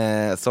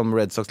 Som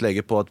Red Sox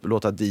lägger på att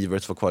låta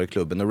Devers få kvar i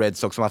klubben. Och Red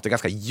Sox som har haft ett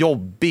ganska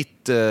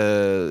jobbigt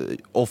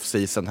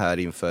off-season här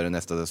inför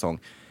nästa säsong.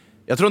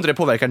 Jag tror inte det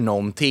påverkar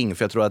någonting,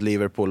 för jag tror att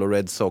Liverpool och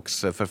Red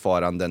Sox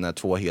förfaranden är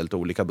 2 helt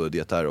olika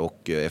budgetar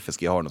och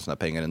FSG har några sådana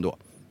pengar ändå.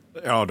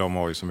 Ja, de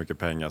har ju så mycket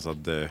pengar så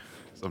att det,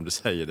 som du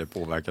säger, det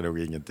påverkar nog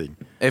ingenting.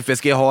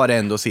 FSG har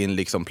ändå sin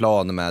liksom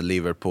plan med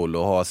Liverpool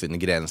och har sin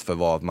gräns för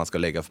vad man ska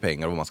lägga för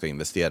pengar och vad man ska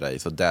investera i.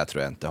 Så där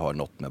tror jag inte har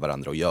något med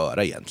varandra att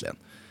göra egentligen.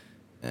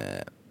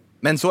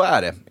 Men så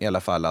är det i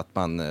alla fall, att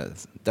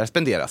där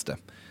spenderas det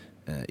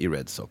i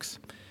Red Sox.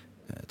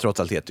 Trots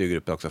allt heter ju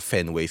gruppen också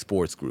Fenway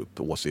Sports Group,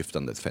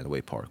 åsyftandet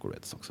Fenway Park och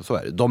Red Sox. Så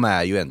är det. De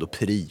är ju ändå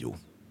prio,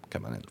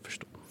 kan man ändå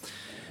förstå.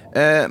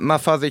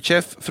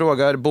 Mafazichev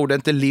frågar, borde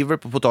inte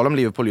Liverpool, på tal om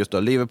Liverpool just då,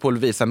 Liverpool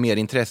visa mer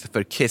intresse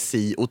för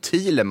Kessie och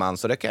Thielemann?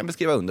 Så det kan jag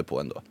beskriva under på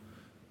ändå.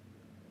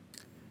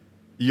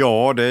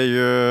 Ja, det är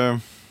ju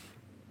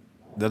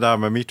det där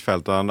med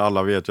mittfältaren.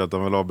 Alla vet ju att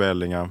de vill ha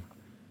Bellingham.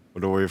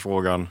 Och då är ju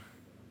frågan,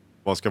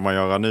 vad ska man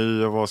göra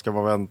nu och vad ska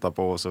man vänta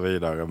på och så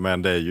vidare.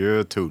 Men det är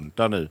ju tunt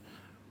där nu.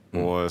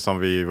 Och som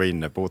vi var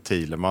inne på,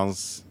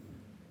 Thielemans,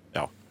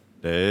 ja,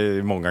 det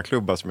är många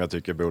klubbar som jag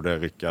tycker borde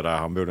rycka där.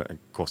 Han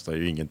kostar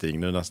ju ingenting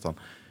nu nästan.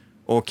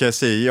 Och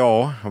Kessie,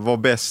 ja, var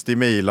bäst i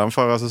Milan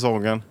förra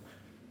säsongen.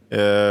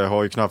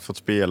 Har ju knappt fått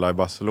spela i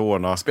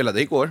Barcelona.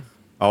 Spelade igår.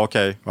 Ja,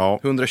 okej. Ja.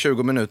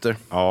 120 minuter.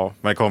 Ja,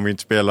 men kommer ju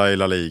inte spela i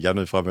La Liga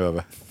nu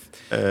framöver.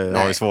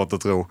 Har ju svårt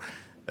att tro.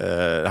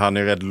 Han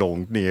är rätt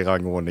långt ner i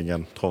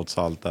rangordningen trots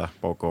allt där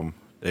bakom.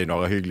 Det är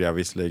några hyggliga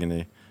visserligen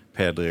i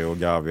Pedri och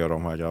Gavi och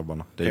de här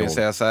grabbarna. Det kan jag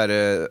säga så här,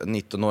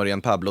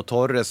 19-årigen Pablo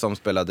Torres som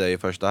spelade i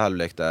första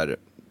halvlek där,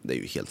 det är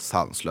ju helt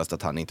sanslöst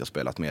att han inte har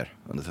spelat mer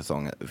under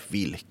säsongen.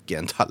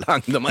 Vilken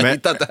talang de har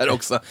hittat där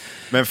också.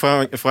 Men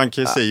Frank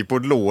Kessie på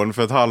ett lån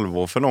för ett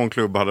halvår för någon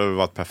klubb hade det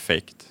varit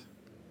perfekt.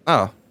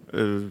 Ja.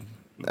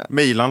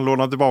 Milan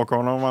lånar tillbaka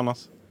honom annars.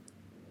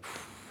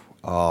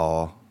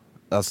 Ja.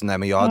 Alltså nej,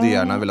 men jag hade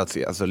gärna velat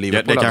se, alltså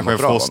Liverpool det kanske är en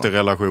frostig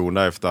relation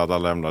efter att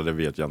han lämnade, det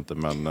vet jag inte,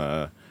 men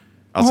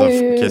alltså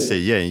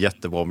Kessie är en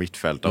jättebra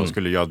mittfältare och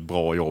skulle göra ett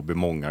bra jobb i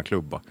många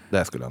klubbar.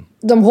 Det skulle han.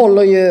 De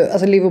håller ju,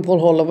 alltså Liverpool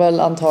håller väl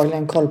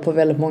antagligen koll på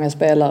väldigt många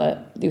spelare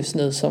just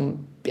nu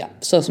som, ja,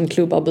 så som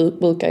klubbar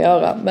brukar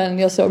göra. Men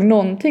jag såg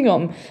någonting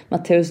om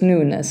Mateus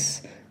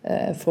Nunes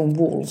från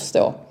Wolves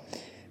då.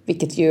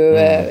 Vilket ju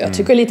jag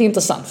tycker är lite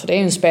intressant, för det är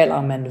ju en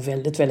spelare med en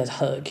väldigt, väldigt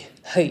hög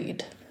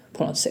höjd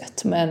på något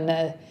sätt.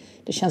 Men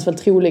det känns väl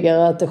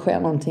troligare att det sker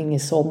någonting i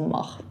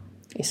sommar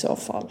i så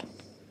fall.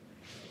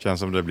 Känns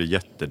som det blir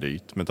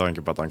jättedyrt med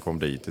tanke på att han kom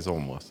dit i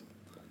somras.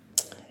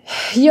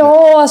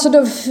 Ja, alltså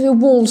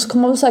Wolves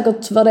kommer väl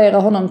säkert värdera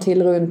honom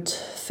till runt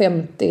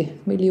 50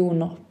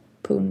 miljoner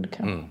pund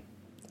kanske.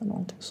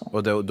 Någonting sånt.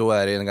 Och då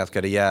är det en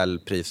ganska rejäl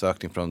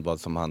prisökning från vad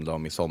som handlar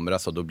om i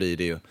somras. Och då blir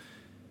det ju,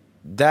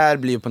 där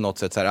blir på något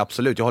sätt så här,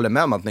 absolut, jag håller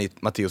med om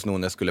att Mateus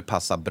Nunes skulle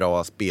passa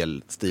bra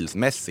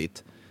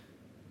spelstilsmässigt.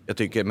 Jag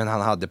tycker, men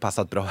han hade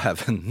passat bra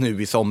även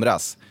nu i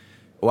somras.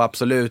 Och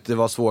absolut, det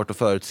var svårt att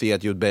förutse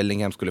att Jude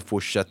Bellingham skulle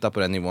fortsätta på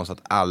den nivån så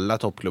att alla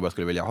toppklubbar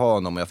skulle vilja ha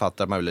honom. Och jag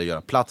fattar att man ville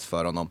göra plats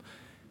för honom.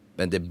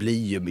 Men det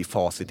blir ju i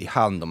facit i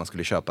hand om man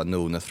skulle köpa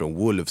Nunes från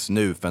Wolves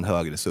nu för en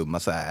högre summa,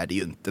 så är det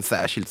ju inte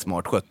särskilt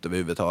smart skött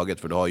överhuvudtaget.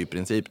 För du har ju i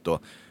princip då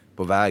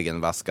på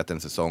vägen vaskat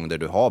en säsong där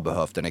du har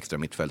behövt en extra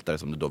mittfältare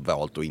som du då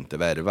valt att inte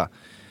värva.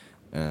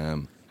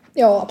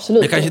 Ja,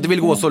 absolut. Jag kanske inte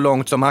vill gå så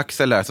långt som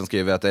Axel här som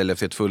skriver att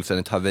LFC är ett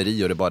fullständigt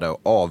haveri och det är bara att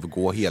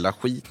avgå hela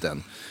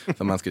skiten,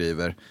 som han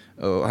skriver.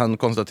 Och han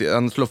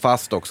slår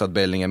fast också att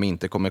Bellingham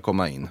inte kommer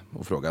komma in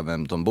och frågar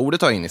vem de borde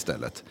ta in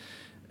istället.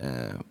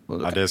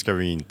 Ja, det ska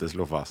vi inte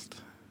slå fast.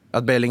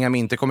 Att Bellingham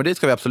inte kommer dit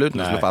ska vi absolut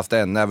inte slå fast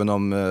än, även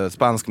om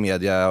spansk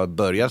media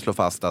börjar slå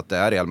fast att det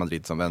är Real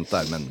Madrid som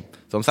väntar. Men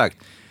som sagt,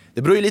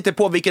 det beror ju lite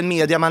på vilken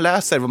media man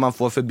läser, vad man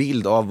får för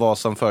bild av vad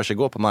som för sig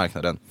går på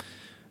marknaden.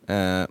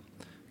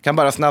 Kan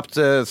bara snabbt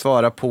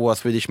svara på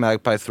Swedish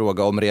Magpies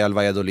fråga om Real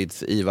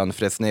Valladolids Ivan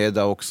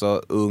Fresneda,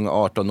 också ung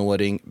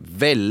 18-åring,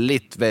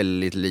 väldigt,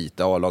 väldigt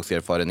lite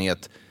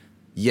A-lagserfarenhet.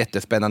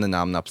 Jättespännande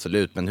namn,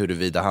 absolut, men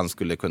huruvida han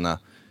skulle kunna,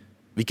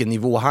 vilken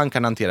nivå han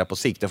kan hantera på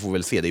sikt, jag får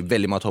väl se. Det är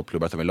väldigt många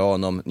toppklubbar som vill ha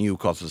honom.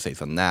 Newcastle säger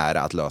så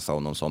nära att lösa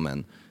honom som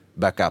en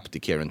backup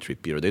till Kieran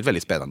Trippier, och det är ett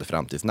väldigt spännande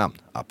framtidsnamn,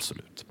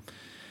 absolut.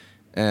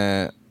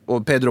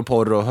 Och Pedro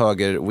Porro,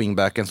 höger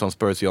wingbacken som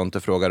Spurs Jonte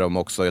frågar om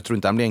också. Jag tror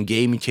inte han blir en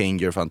game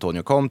changer för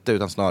Antonio Conte,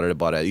 utan snarare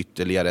bara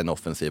ytterligare en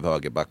offensiv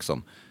högerback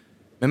som...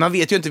 Men man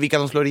vet ju inte vilka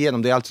de slår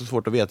igenom. Det är alltid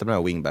svårt att veta med de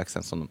här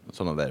wingbacksen som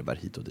de värvar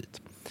hit och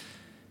dit.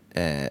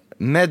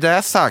 Med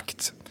det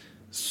sagt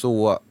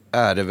så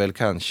är det väl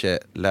kanske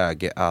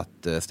läge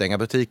att stänga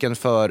butiken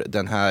för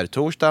den här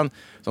torsdagen.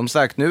 Som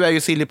sagt, nu är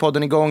ju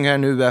Sillypodden igång här.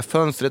 Nu är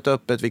fönstret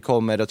öppet. Vi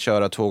kommer att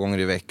köra 2 gånger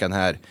i veckan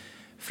här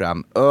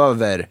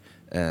framöver.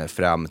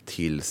 Fram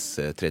tills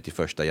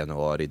 31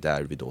 januari,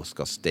 där vi då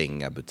ska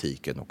stänga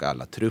butiken och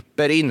alla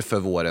trupper inför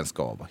våren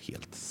ska vara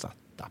helt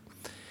satta.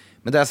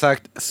 Med det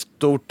sagt,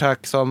 stort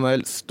tack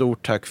Samuel,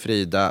 stort tack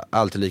Frida.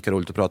 Alltid lika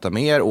roligt att prata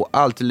med er och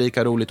alltid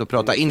lika roligt att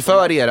prata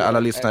inför er alla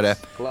lyssnare.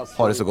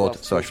 Ha det så gott,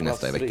 så hörs vi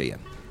nästa vecka igen.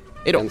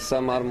 Hej då! And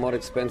some are more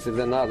expensive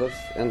than others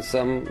and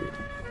some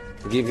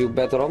give you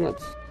better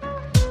omelets.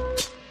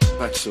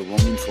 That's the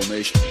wrong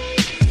information.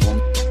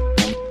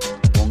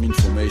 Wrong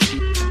information.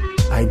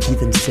 I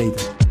didn't say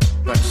that.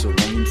 That's the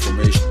wrong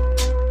information.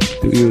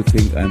 Do you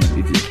think I'm an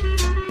idiot?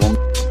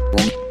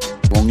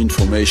 Wrong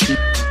information.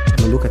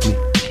 Now look at me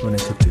when I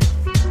talk to you.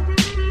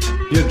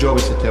 Your job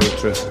is to tell the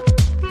truth.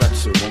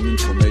 That's the wrong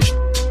information.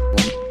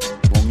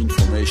 Wrong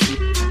information.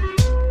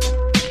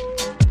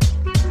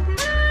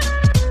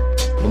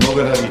 I'm not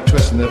going to have you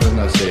twisting everything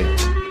I say.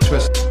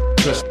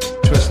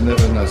 Twisting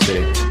everything I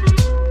say.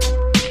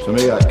 So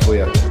make that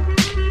clear.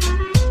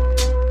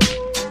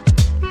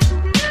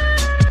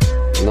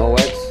 No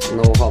eggs,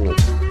 no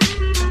omelets.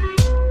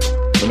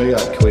 So make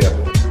that clear.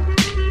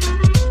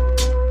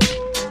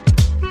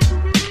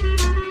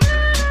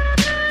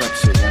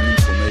 That's the wrong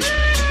information.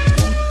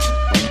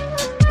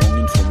 Wrong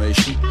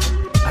information.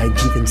 I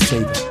didn't say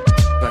that.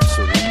 That's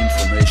the wrong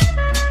information.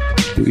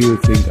 Do you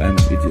think I'm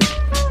an idiot?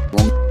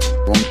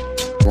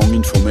 Wrong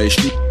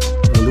information.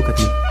 Now look at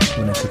me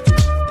when I talk to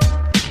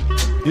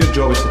you. Your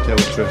job is to tell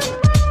the truth.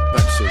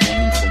 That's the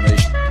wrong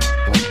information.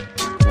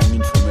 Wrong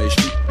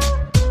information.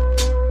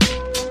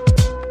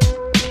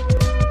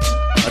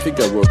 I think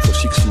I worked for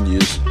 16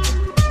 years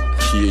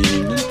here in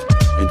England,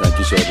 and I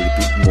deserve a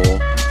bit